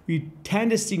 we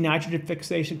tend to see nitrogen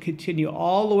fixation continue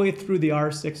all the way through the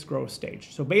R6 growth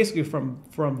stage. So basically from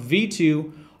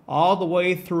V2 all the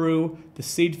way through the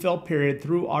seed fill period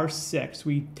through R6,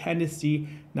 we tend to see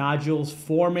nodules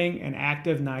forming an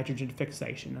active nitrogen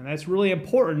fixation. And that's really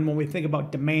important when we think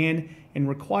about demand and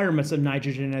requirements of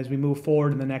nitrogen as we move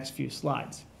forward in the next few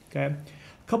slides. Okay, a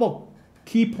couple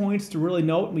key points to really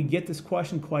note, and we get this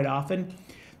question quite often.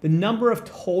 The number of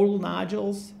total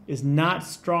nodules is not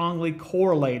strongly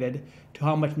correlated to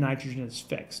how much nitrogen is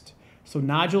fixed. So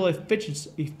nodule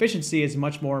efficiency is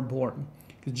much more important.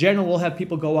 Because generally we'll have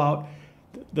people go out,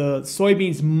 The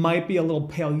soybeans might be a little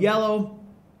pale yellow.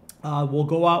 We'll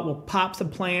go out, we'll pop some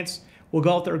plants, we'll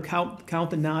go out there and count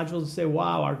the nodules and say,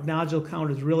 wow, our nodule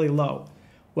count is really low.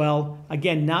 Well,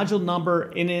 again, nodule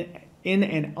number in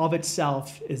and of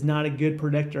itself is not a good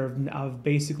predictor of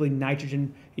basically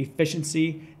nitrogen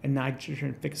efficiency and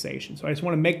nitrogen fixation. So I just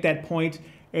want to make that point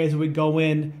as we go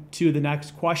into the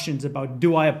next questions about,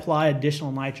 do I apply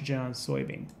additional nitrogen on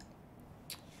soybean?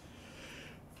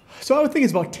 So I would think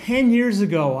it's about 10 years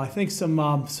ago, I think some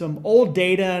old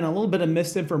data and a little bit of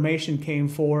misinformation came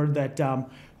forward that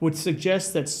would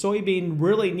suggest that soybean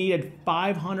really needed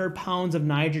 500 pounds of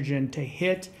nitrogen to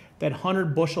hit that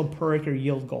 100 bushel per acre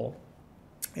yield goal.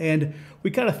 And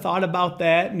we kind of thought about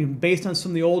that, and based on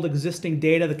some of the old existing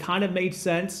data, that kind of made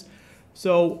sense.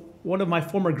 So one of my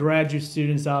former graduate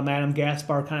students, Adam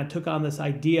Gaspar, kind of took on this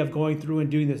idea of going through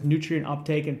and doing this nutrient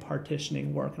uptake and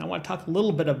partitioning work. And I want to talk a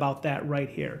little bit about that right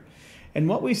here. And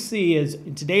what we see is,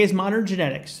 in today's modern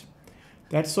genetics,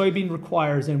 that soybean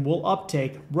requires and will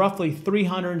uptake roughly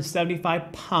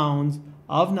 375 pounds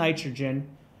of nitrogen,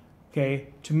 okay,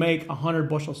 to make a 100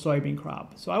 bushel soybean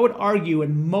crop. So I would argue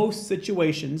in most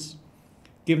situations,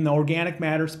 given the organic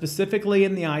matter, specifically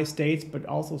in the I-states, but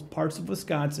also parts of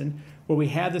Wisconsin, where we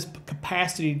have this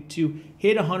capacity to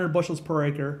hit 100 bushels per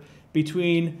acre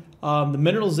between the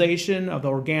mineralization of the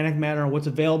organic matter and what's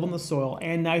available in the soil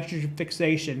and nitrogen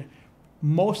fixation,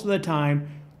 most of the time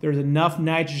there's enough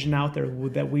nitrogen out there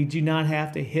that we do not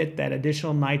have to hit that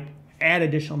additional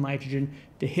nitrogen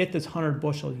to hit this 100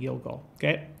 bushel yield goal.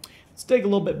 Okay, let's dig a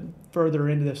little bit further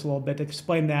into this a little bit to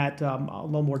explain that a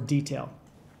little more detail.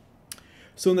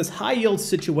 So in this high yield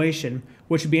situation,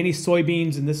 which would be any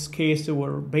soybeans in this case that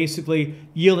were basically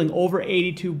yielding over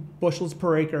 82 bushels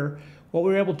per acre, what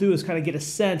we're able to do is kind of get a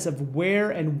sense of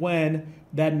where and when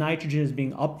that nitrogen is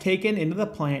being uptaken into the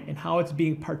plant and how it's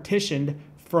being partitioned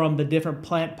from the different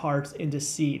plant parts into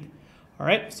seed. All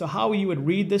right, so how you would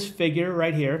read this figure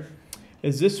right here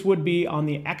is this would be on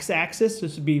the x-axis,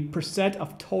 this would be percent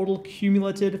of total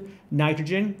cumulative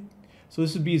nitrogen. So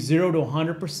this would be 0 to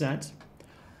 100%.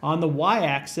 On the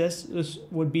y-axis, this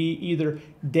would be either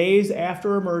days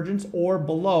after emergence or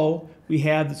below. We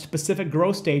have the specific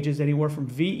growth stages, anywhere from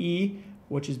VE,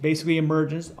 which is basically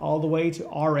emergence, all the way to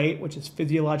R8, which is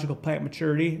physiological plant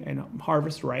maturity and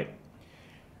harvest right.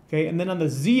 Okay, and then on the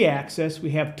z-axis,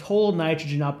 we have total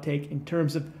nitrogen uptake in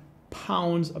terms of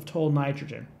pounds of total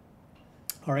nitrogen.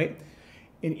 All right,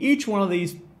 in each one of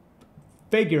these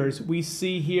figures, we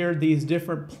see here these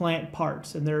different plant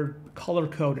parts, and they're color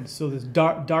coded. So this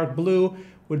dark blue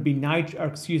would be the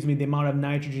amount of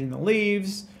nitrogen in the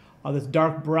leaves. This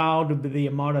dark brown would be the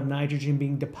amount of nitrogen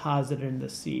being deposited in the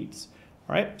seeds.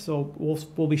 All right, so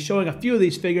we'll be showing a few of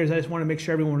these figures. I just want to make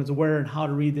sure everyone is aware and how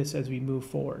to read this as we move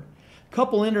forward. A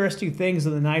couple interesting things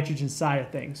on the nitrogen side of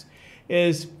things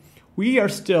is we are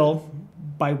still,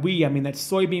 by we, I mean that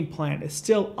soybean plant is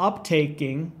still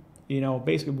uptaking,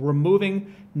 basically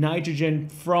removing nitrogen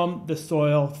from the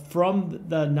soil, from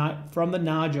the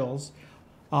nodules,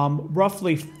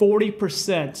 roughly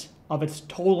 40% of its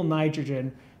total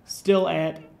nitrogen still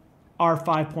at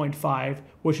R5.5,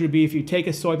 which would be if you take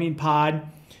a soybean pod,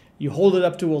 you hold it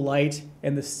up to a light,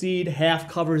 and the seed half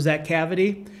covers that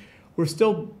cavity, we're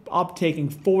still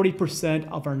uptaking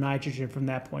 40% of our nitrogen from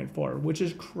that point forward, which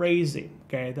is crazy.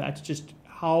 Okay, that's just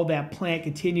how that plant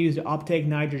continues to uptake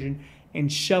nitrogen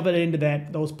and shove it into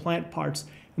those plant parts.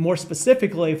 And more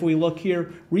specifically, if we look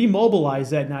here, remobilize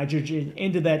that nitrogen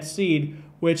into that seed,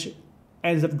 which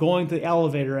ends up going to the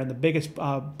elevator, and the biggest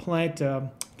plant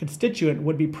constituent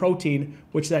would be protein,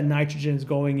 which that nitrogen is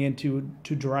going into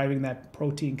driving that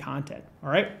protein content. All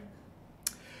right.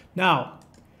 Now,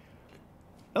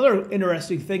 another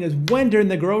interesting thing is when during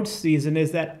the growth season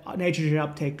is that nitrogen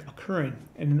uptake occurring?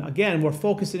 And again, we're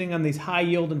focusing on these high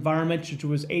yield environments, which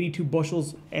was 82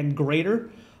 bushels and greater.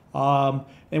 And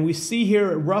we see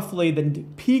here roughly the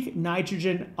peak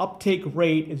nitrogen uptake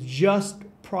rate is just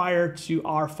prior to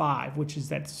R5, which is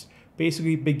that's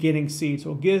basically beginning seed.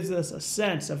 So it gives us a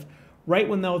sense of right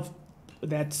when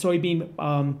that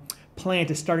soybean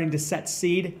plant is starting to set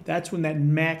seed, that's when that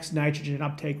max nitrogen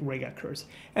uptake rate occurs.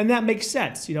 And that makes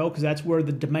sense, because that's where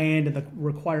the demand and the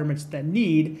requirements that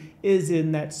need is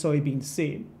in that soybean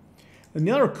seed. And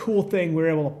the other cool thing we're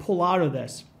able to pull out of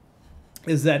this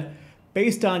is that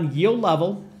based on yield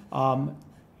level,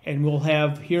 and we'll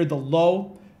have here the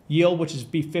low yield, which is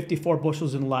be 54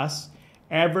 bushels and less,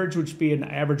 average, which would be an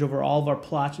average over all of our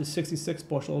plots, is 66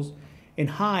 bushels, and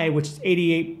high, which is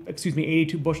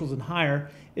 82 bushels and higher,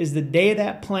 is the day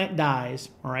that plant dies,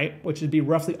 all right, which would be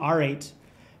roughly R8.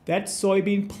 That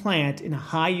soybean plant in a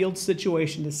high yield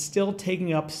situation is still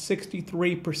taking up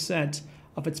 63%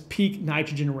 of its peak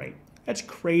nitrogen rate. That's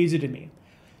crazy to me.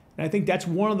 And I think that's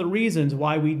one of the reasons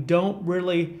why we don't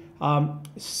really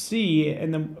see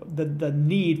in the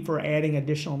need for adding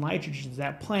additional nitrogen.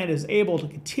 That plant is able to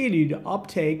continue to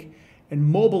uptake and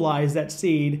mobilize that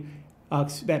seed,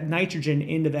 that nitrogen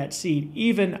into that seed,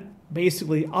 even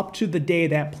basically up to the day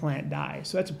that plant dies.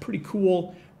 So that's a pretty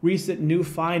cool recent new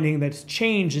finding that's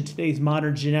changed in today's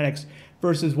modern genetics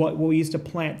versus what we used to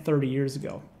plant 30 years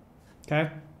ago.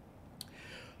 Okay?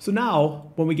 So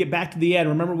now, when we get back to the end,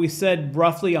 remember we said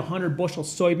roughly 100 bushel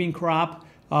soybean crop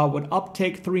would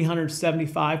uptake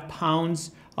 375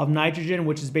 pounds of nitrogen,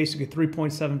 which is basically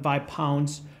 3.75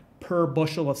 pounds per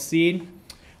bushel of seed.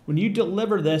 When you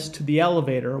deliver this to the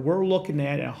elevator, we're looking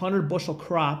at a 100 bushel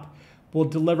crop will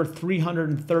deliver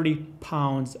 330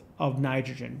 pounds of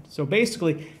nitrogen. So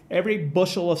basically, every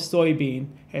bushel of soybean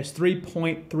has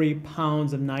 3.3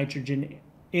 pounds of nitrogen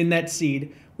in that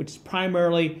seed, which is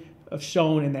primarily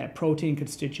shown in that protein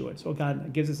constituent. So again,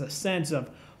 it gives us a sense of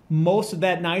most of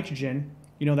that nitrogen,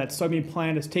 that soybean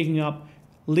plant is taking up,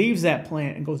 leaves that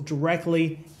plant and goes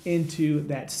directly into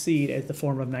that seed as the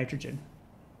form of nitrogen.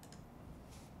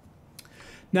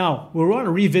 Now, we want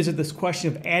to revisit this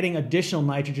question of adding additional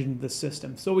nitrogen to the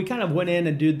system. So we kind of went in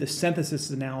and did the synthesis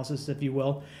analysis, if you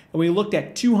will, and we looked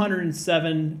at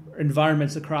 207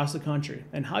 environments across the country.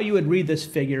 And how you would read this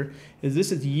figure is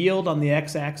this is yield on the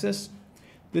x-axis.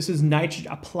 This is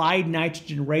applied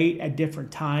nitrogen rate at different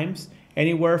times,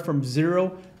 anywhere from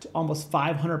 0 to almost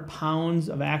 500 pounds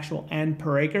of actual N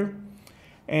per acre.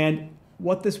 And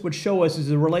what this would show us is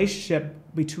the relationship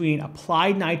between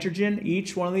applied nitrogen,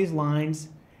 each one of these lines,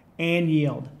 and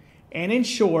yield. And in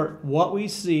short, what we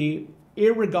see,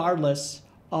 irregardless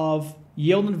of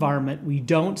yield environment, we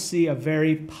don't see a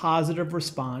very positive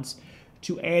response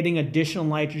to adding additional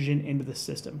nitrogen into the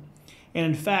system. And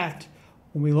in fact,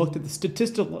 when we looked at the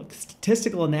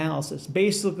statistical analysis,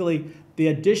 basically the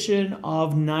addition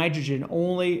of nitrogen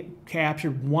only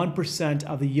captured 1%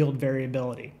 of the yield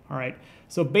variability. All right.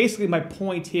 So basically my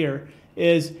point here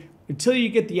is until you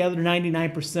get the other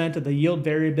 99% of the yield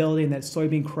variability in that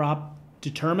soybean crop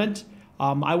determined,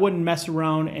 I wouldn't mess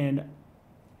around and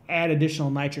add additional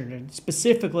nitrogen,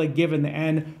 specifically given the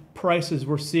N prices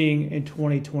we're seeing in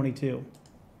 2022.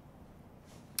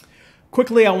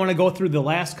 Quickly, I want to go through the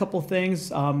last couple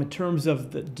things in terms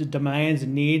of the demands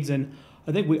and needs, and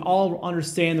I think we all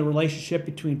understand the relationship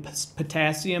between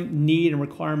potassium need and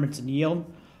requirements and yield.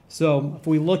 So if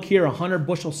we look here, 100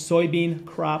 bushel soybean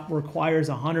crop requires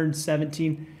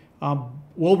 117,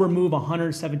 will remove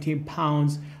 117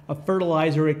 pounds of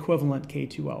fertilizer equivalent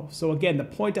K2O. So again, the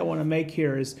point I want to make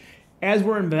here is as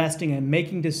we're investing and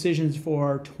making decisions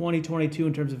for 2022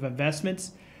 in terms of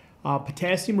investments,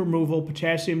 potassium removal,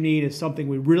 potassium need is something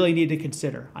we really need to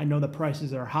consider. I know the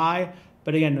prices are high,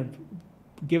 but again,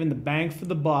 given the bang for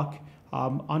the buck,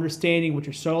 understanding what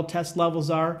your soil test levels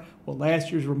are, what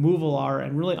last year's removal are,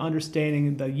 and really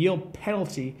understanding the yield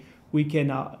penalty we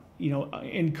can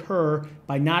incur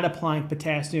by not applying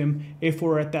potassium if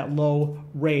we're at that low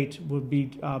rate would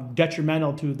be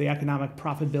detrimental to the economic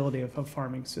profitability of a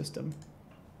farming system.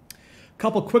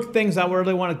 Couple quick things I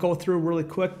really want to go through really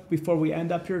quick before we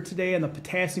end up here today on the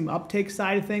potassium uptake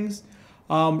side of things.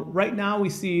 Right now we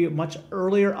see much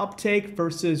earlier uptake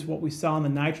versus what we saw on the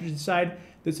nitrogen side.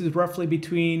 This is roughly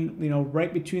between,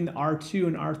 right between the R2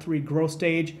 and R3 growth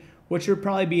stage, which would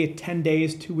probably be 10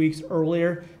 days, 2 weeks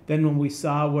earlier than when we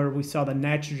saw the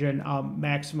nitrogen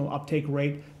maximum uptake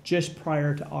rate just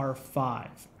prior to R5.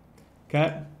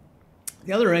 Okay.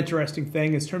 The other interesting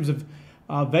thing is in terms of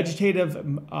vegetative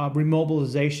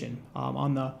remobilization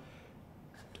on the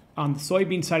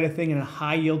soybean side of thing in a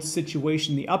high yield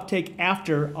situation, the uptake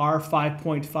after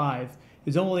R5.5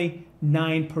 is only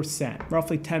 9%,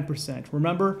 roughly 10%.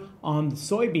 Remember, on the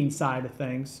soybean side of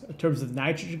things, in terms of the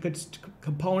nitrogen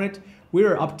component, we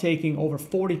are uptaking over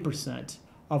 40%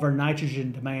 of our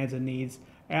nitrogen demands and needs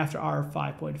after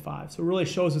R5.5. So it really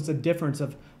shows us a difference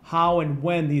of how and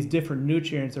when these different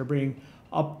nutrients are being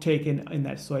uptaken in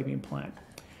that soybean plant.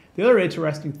 The other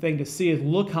interesting thing to see is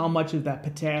look how much of that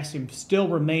potassium still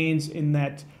remains in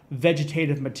that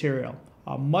vegetative material,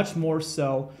 much more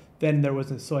so than there was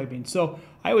in soybean. So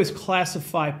I always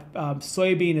classify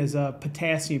soybean as a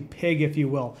potassium pig, if you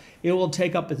will. It will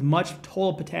take up as much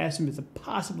total potassium as it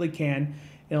possibly can.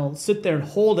 It'll sit there and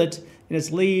hold it in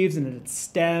its leaves and in its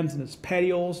stems and its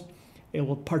petioles. It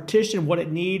will partition what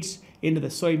it needs into the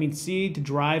soybean seed to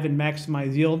drive and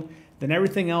maximize yield. Then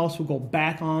everything else will go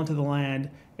back onto the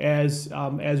land as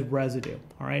residue.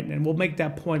 All right, and we'll make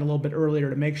that point a little bit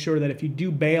earlier to make sure that if you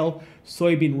do bale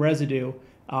soybean residue,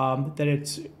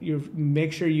 that you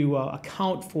make sure you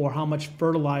account for how much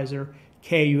fertilizer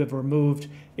K you have removed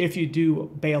if you do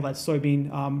bale that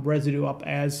soybean residue up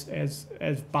as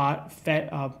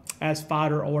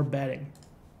fodder or bedding.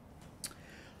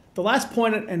 The last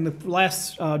point and the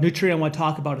last nutrient I want to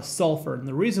talk about is sulfur. And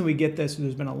the reason we get this is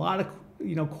there's been a lot of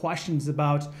questions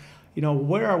about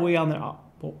where are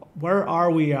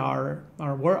we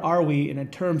in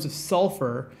terms of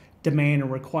sulfur demand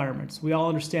and requirements. We all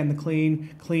understand the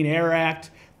Clean Air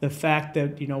Act, the fact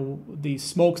that the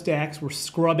smokestacks were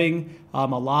scrubbing a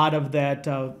lot of that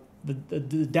the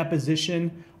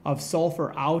deposition of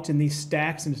sulfur out in these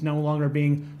stacks, and it's no longer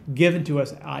being given to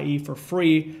us, i.e. for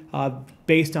free,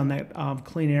 based on that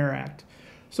Clean Air Act.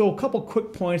 So a couple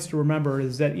quick points to remember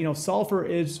is that sulfur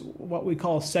is what we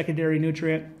call a secondary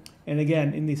nutrient, and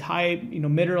again, in these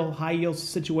middle high yield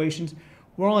situations,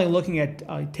 we're only looking at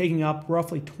taking up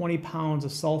roughly 20 pounds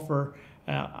of sulfur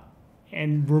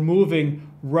and removing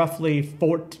roughly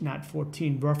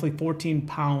 14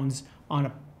 pounds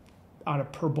on a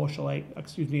per bushel,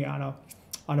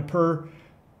 on a per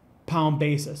pound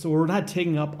basis. So we're not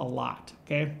taking up a lot,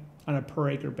 okay, on a per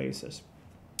acre basis.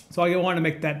 So I want to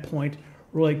make that point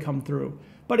really come through.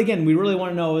 But again, we really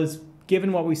want to know is,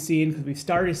 given what we've seen, because we've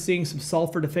started seeing some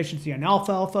sulfur deficiency on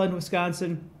alfalfa in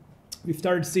Wisconsin, we've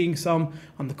started seeing some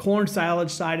on the corn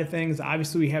silage side of things.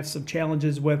 Obviously, we have some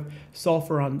challenges with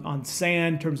sulfur on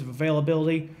sand in terms of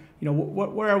availability.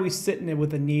 Where are we sitting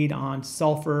with the need on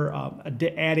sulfur,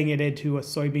 adding it into a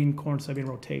corn-soybean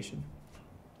rotation?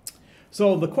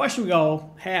 So the question we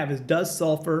all have is, does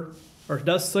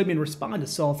soybean respond to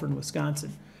sulfur in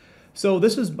Wisconsin? So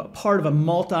this is part of a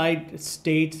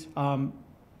multi-state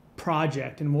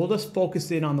project, and we'll just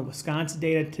focus in on the Wisconsin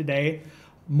data today.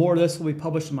 More of this will be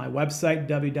published on my website,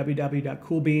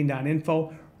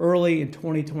 www.coolbean.info, early in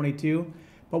 2022.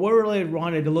 But what we really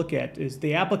wanted to look at is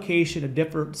the application of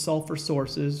different sulfur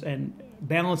sources and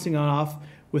balancing off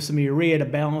with some urea to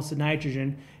balance the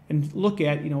nitrogen, and look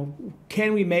at,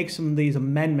 can we make some of these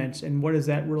amendments, and what does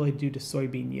that really do to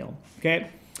soybean yield?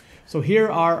 Okay, so here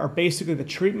are basically the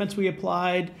treatments we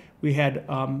applied. We had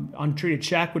untreated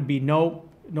check would be no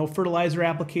fertilizer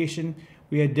application.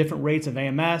 We had different rates of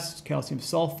AMS, calcium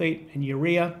sulfate, and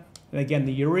urea. And again,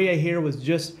 the urea here was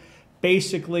just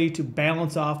basically to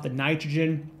balance off the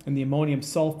nitrogen and the ammonium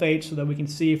sulfate so that we can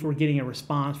see if we're getting a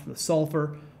response from the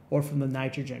sulfur or from the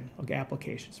nitrogen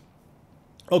applications.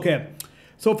 Okay,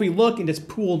 so if we look and just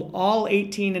pooled all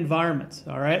 18 environments,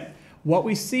 all right, what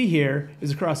we see here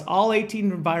is across all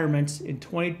 18 environments in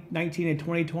 2019 and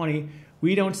 2020,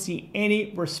 we don't see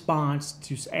any response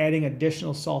to adding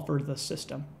additional sulfur to the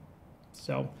system.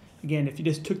 So again, if you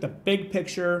just took the big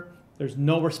picture, there's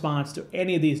no response to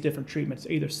any of these different treatments,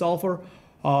 either sulfur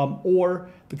or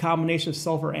the combination of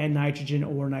sulfur and nitrogen,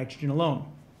 or nitrogen alone.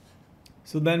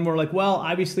 So then we're like, well,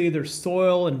 obviously there's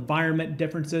soil environment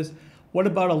differences. What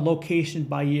about a location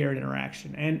by year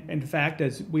interaction? And in fact,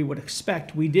 as we would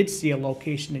expect, we did see a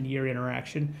location and year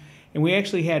interaction. And we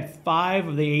actually had 5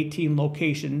 of the 18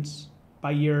 locations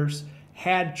by years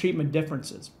had treatment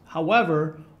differences.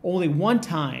 However, only one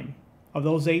time of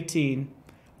those 18,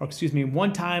 or excuse me,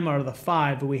 one time out of the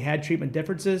 5 that we had treatment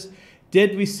differences,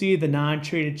 did we see the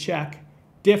non-treated check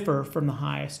differ from the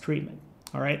highest treatment.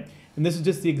 All right, and this is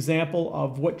just the example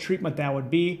of what treatment that would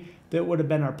be. That would have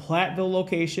been our Platteville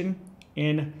location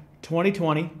in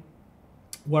 2020,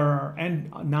 where our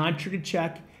non-treated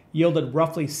check yielded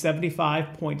roughly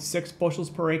 75.6 bushels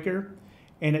per acre,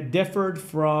 and it differed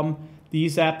from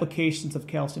these applications of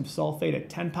calcium sulfate at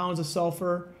 10 pounds of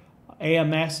sulfur,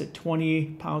 AMS at 20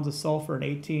 pounds of sulfur and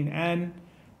 18N,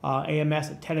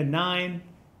 AMS at 10 and 9,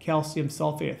 calcium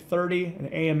sulfate at 30,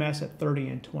 and AMS at 30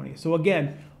 and 20. So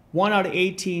again, 1 out of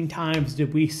 18 times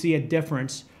did we see a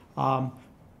difference from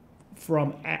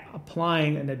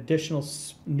applying an additional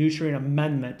nutrient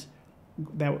amendment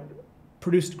that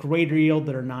produced greater yield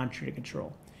that are non-treated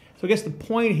control. So I guess the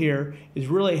point here is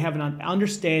really having an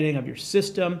understanding of your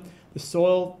system, the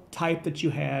soil type that you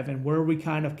have, and where we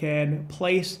kind of can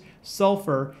place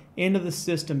sulfur into the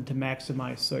system to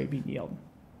maximize soybean yield.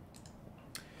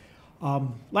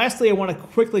 Lastly, I want to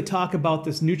quickly talk about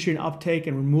this nutrient uptake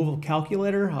and removal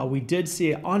calculator. We did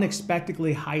see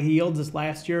unexpectedly high yields this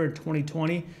last year in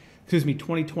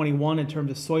 2021 in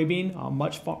terms of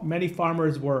soybean. Many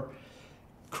farmers were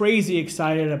crazy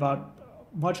excited about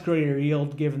much greater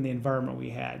yield given the environment we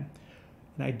had.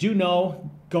 And I do know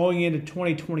going into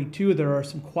 2022 there are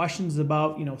some questions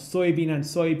about soybean on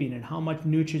soybean and how much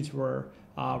nutrients were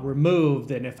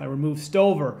removed, and if I remove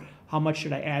stover, how much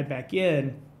should I add back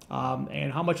in,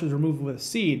 and how much was removed with a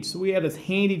seed. So we have this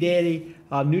handy dandy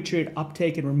nutrient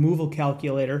uptake and removal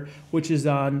calculator, which is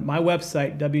on my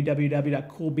website,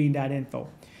 www.coolbean.info.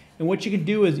 And what you can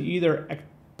do is either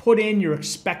put in your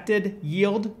expected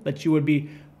yield that you would be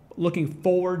looking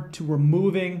forward to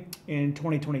removing in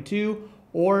 2022,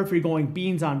 or if you're going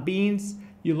beans on beans,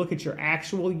 you look at your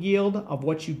actual yield of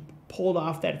what you pulled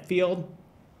off that field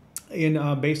in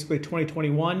basically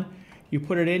 2021. You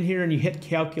put it in here and you hit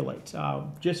calculate.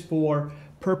 Just for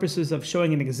purposes of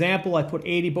showing an example, I put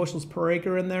 80 bushels per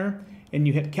acre in there, and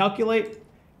you hit calculate,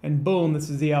 and boom, this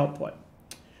is the output.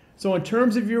 So in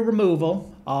terms of your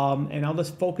removal, and I'll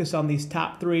just focus on these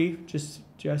top three just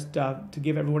to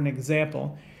give everyone an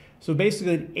example. So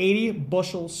basically an 80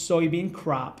 bushel soybean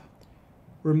crop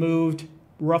removed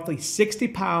roughly 60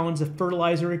 pounds of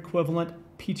fertilizer equivalent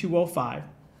P2O5,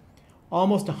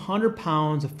 almost 100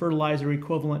 pounds of fertilizer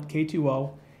equivalent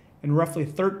K2O, and roughly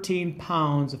 13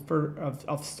 pounds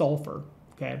of sulfur.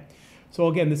 Okay, so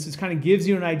again, this is kind of gives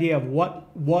you an idea of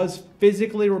what was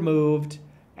physically removed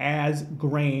as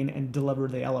grain and delivered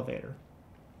to the elevator.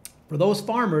 For those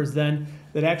farmers then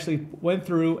that actually went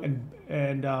through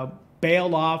and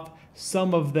baled off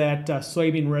some of that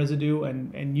soybean residue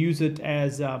and use it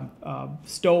as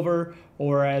stover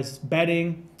or as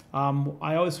bedding,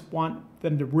 I always want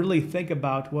them to really think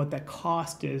about what that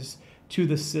cost is to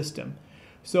the system.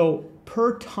 So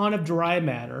per ton of dry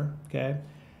matter, okay,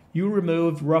 you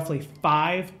removed roughly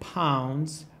 5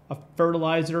 pounds of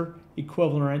fertilizer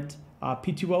equivalent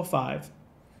P2O5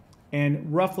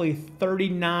 and roughly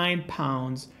 39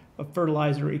 pounds of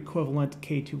fertilizer equivalent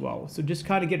K2O. So just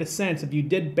kind of get a sense, if you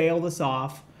did bale this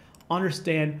off,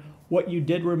 understand what you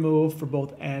did remove for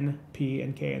both N, P,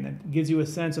 and K, and that gives you a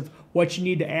sense of what you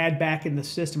need to add back in the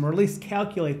system, or at least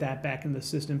calculate that back in the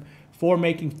system for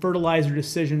making fertilizer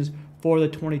decisions for the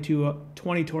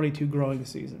 2022 growing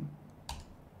season.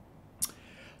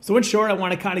 So in short, I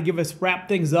want to kind of wrap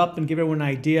things up and give everyone an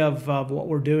idea of what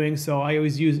we're doing. So I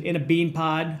always use in a bean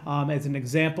pod as an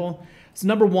example. So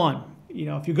number one,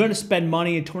 if you're going to spend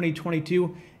money in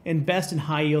 2022, invest in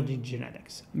high-yielding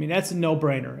genetics. I mean, that's a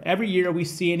no-brainer. Every year we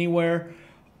see anywhere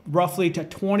roughly to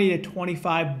 20 to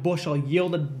 25 bushel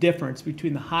yielded difference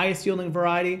between the highest yielding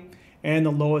variety and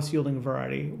the lowest yielding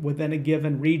variety within a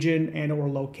given region and or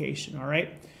location, all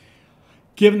right?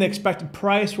 Given the expected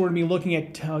price, we're going to be looking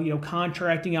at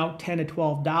contracting out $10 to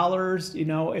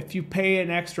 $12. If you pay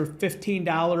an extra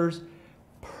 $15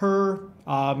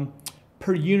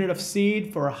 per unit of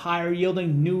seed for a higher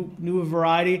yielding new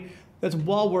variety, that's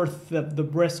well worth the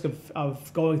risk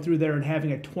of going through there and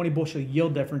having a 20 bushel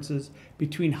yield differences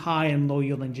between high and low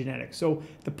yielding genetics. So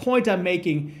the point I'm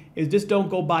making is just don't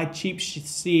go buy cheap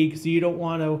seed because you don't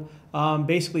want to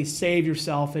basically save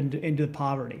yourself into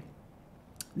poverty.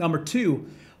 Number two,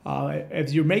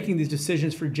 as you're making these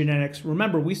decisions for genetics,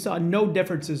 remember we saw no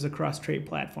differences across trait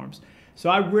platforms. So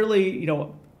I really,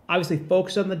 obviously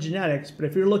focus on the genetics, but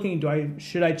if you're looking,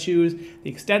 should I choose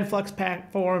the XtendFlex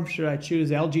platform? Should I choose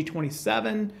the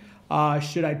LG27?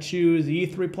 Should I choose the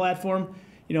E3 platform?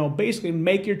 Basically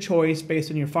make your choice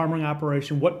based on your farming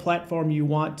operation, what platform you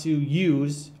want to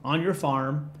use on your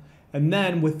farm, and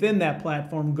then within that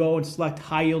platform, go and select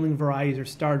high-yielding varieties or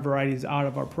starred varieties out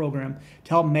of our program to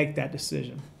help make that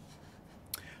decision.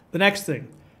 The next thing,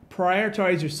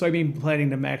 prioritize your soybean planting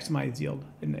to maximize yield.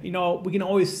 And we can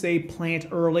always say plant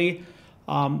early.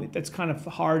 That's kind of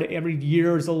hard. Every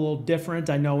year is a little different.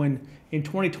 I know in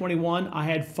 2021, I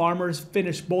had farmers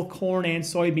finish both corn and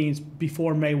soybeans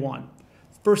before May 1.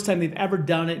 First time they've ever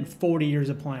done it in 40 years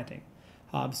of planting.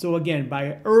 So again,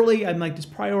 by early, I'd like to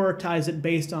prioritize it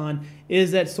based on,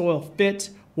 is that soil fit?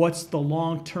 What's the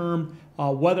long-term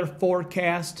weather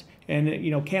forecast?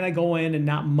 And can I go in and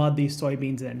not mud these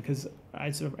soybeans in? Because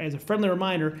as a friendly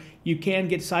reminder, you can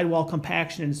get sidewall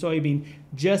compaction in soybean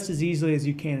just as easily as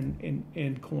you can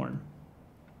in corn.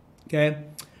 Okay,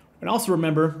 and also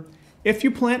remember, if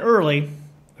you plant early,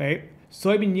 okay,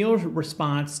 soybean yield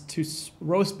response to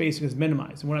row spacing is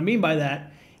minimized. And what I mean by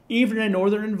that, even in a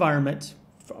northern environment,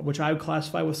 which I would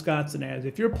classify Wisconsin as,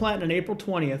 if you're planting on April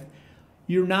 20th,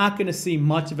 you're not going to see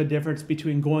much of a difference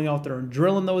between going out there and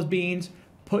drilling those beans,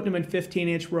 putting them in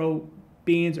 15-inch row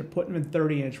beans, or putting them in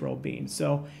 30-inch row beans.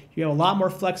 So you have a lot more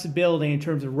flexibility in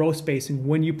terms of row spacing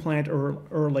when you plant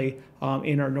early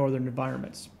in our northern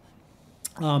environments.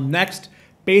 Next,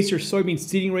 base your soybean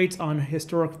seeding rates on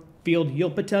historic field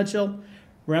yield potential.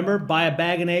 Remember, buy a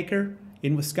bag an acre.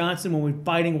 In Wisconsin, when we're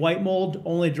fighting white mold,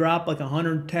 only drop like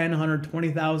 110,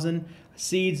 120,000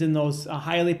 seeds in those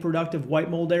highly productive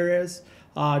white mold areas.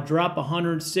 Drop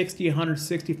 160,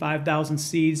 165,000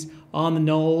 seeds on the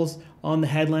knolls, on the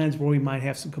headlands where we might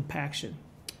have some compaction.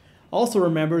 Also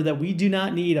remember that we do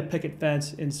not need a picket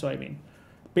fence in soybean.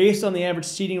 based on the average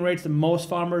seeding rates that most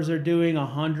farmers are doing,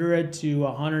 100 to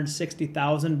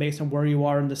 160,000 based on where you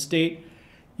are in the state,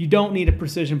 you don't need a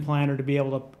precision planter to be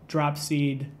able to drop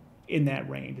seed in that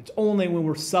range. It's only when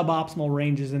we're suboptimal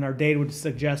ranges, and our data would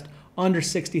suggest under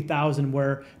 60,000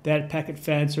 where that pecket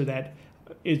fence or that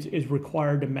is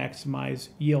required to maximize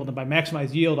yield. And by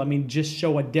maximize yield, I mean just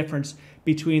show a difference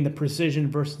between the precision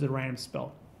versus the random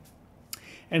spill.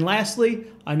 And lastly,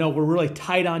 I know we're really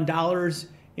tight on dollars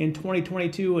in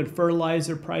 2022 and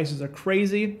fertilizer prices are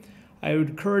crazy. I would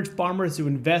encourage farmers to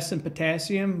invest in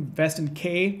potassium, invest in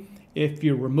K. If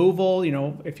your removal,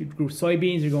 if you grew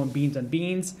soybeans, you're going beans on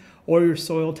beans, or your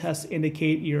soil tests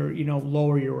indicate you're,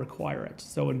 lower your requirements.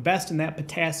 So invest in that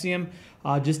potassium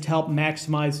just to help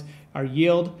maximize our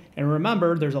yield. And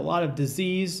remember, there's a lot of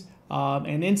disease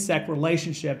and insect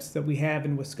relationships that we have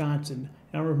in Wisconsin.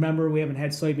 Now remember, we haven't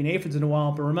had soybean aphids in a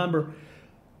while, but remember,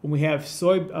 when we have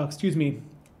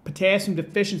potassium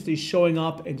deficiency showing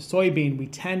up in soybean, we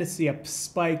tend to see a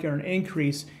spike or an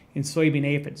increase in soybean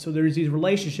aphids. So there's these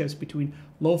relationships between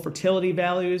low fertility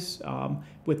values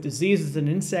with diseases and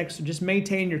insects. So just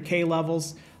maintain your K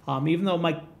levels. Even though it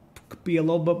might be a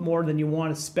little bit more than you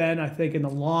want to spend, I think in the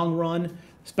long run,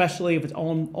 especially if it's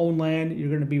own land, you're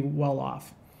going to be well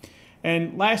off.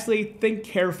 And lastly, think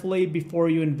carefully before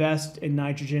you invest in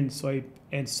nitrogen, soy,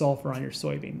 and sulfur on your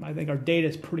soybean. I think our data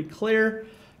is pretty clear,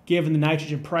 given the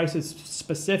nitrogen prices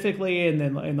specifically and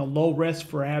then the low risk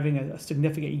for having a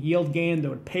significant yield gain that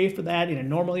would pay for that in a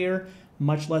normal year,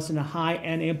 much less in a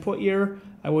high-end input year.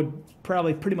 I would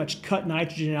probably pretty much cut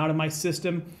nitrogen out of my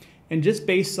system and just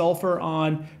base sulfur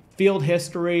on field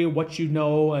history, what you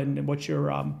know and what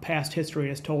your past history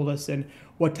has told us, and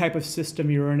what type of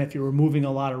system you're in if you're removing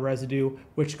a lot of residue,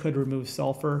 which could remove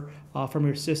sulfur from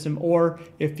your system, or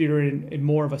if you're in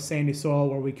more of a sandy soil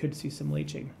where we could see some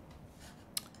leaching.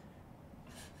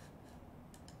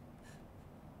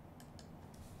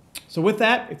 So with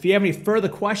that, if you have any further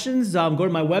questions, go to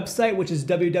my website, which is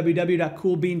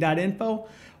www.coolbean.info,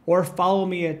 or follow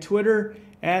me at Twitter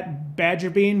at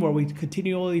BadgerBean, where we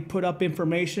continually put up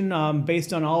information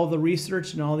based on all of the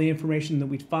research and all the information that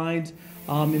we find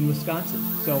in Wisconsin.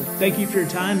 So thank you for your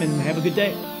time and have a good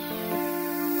day.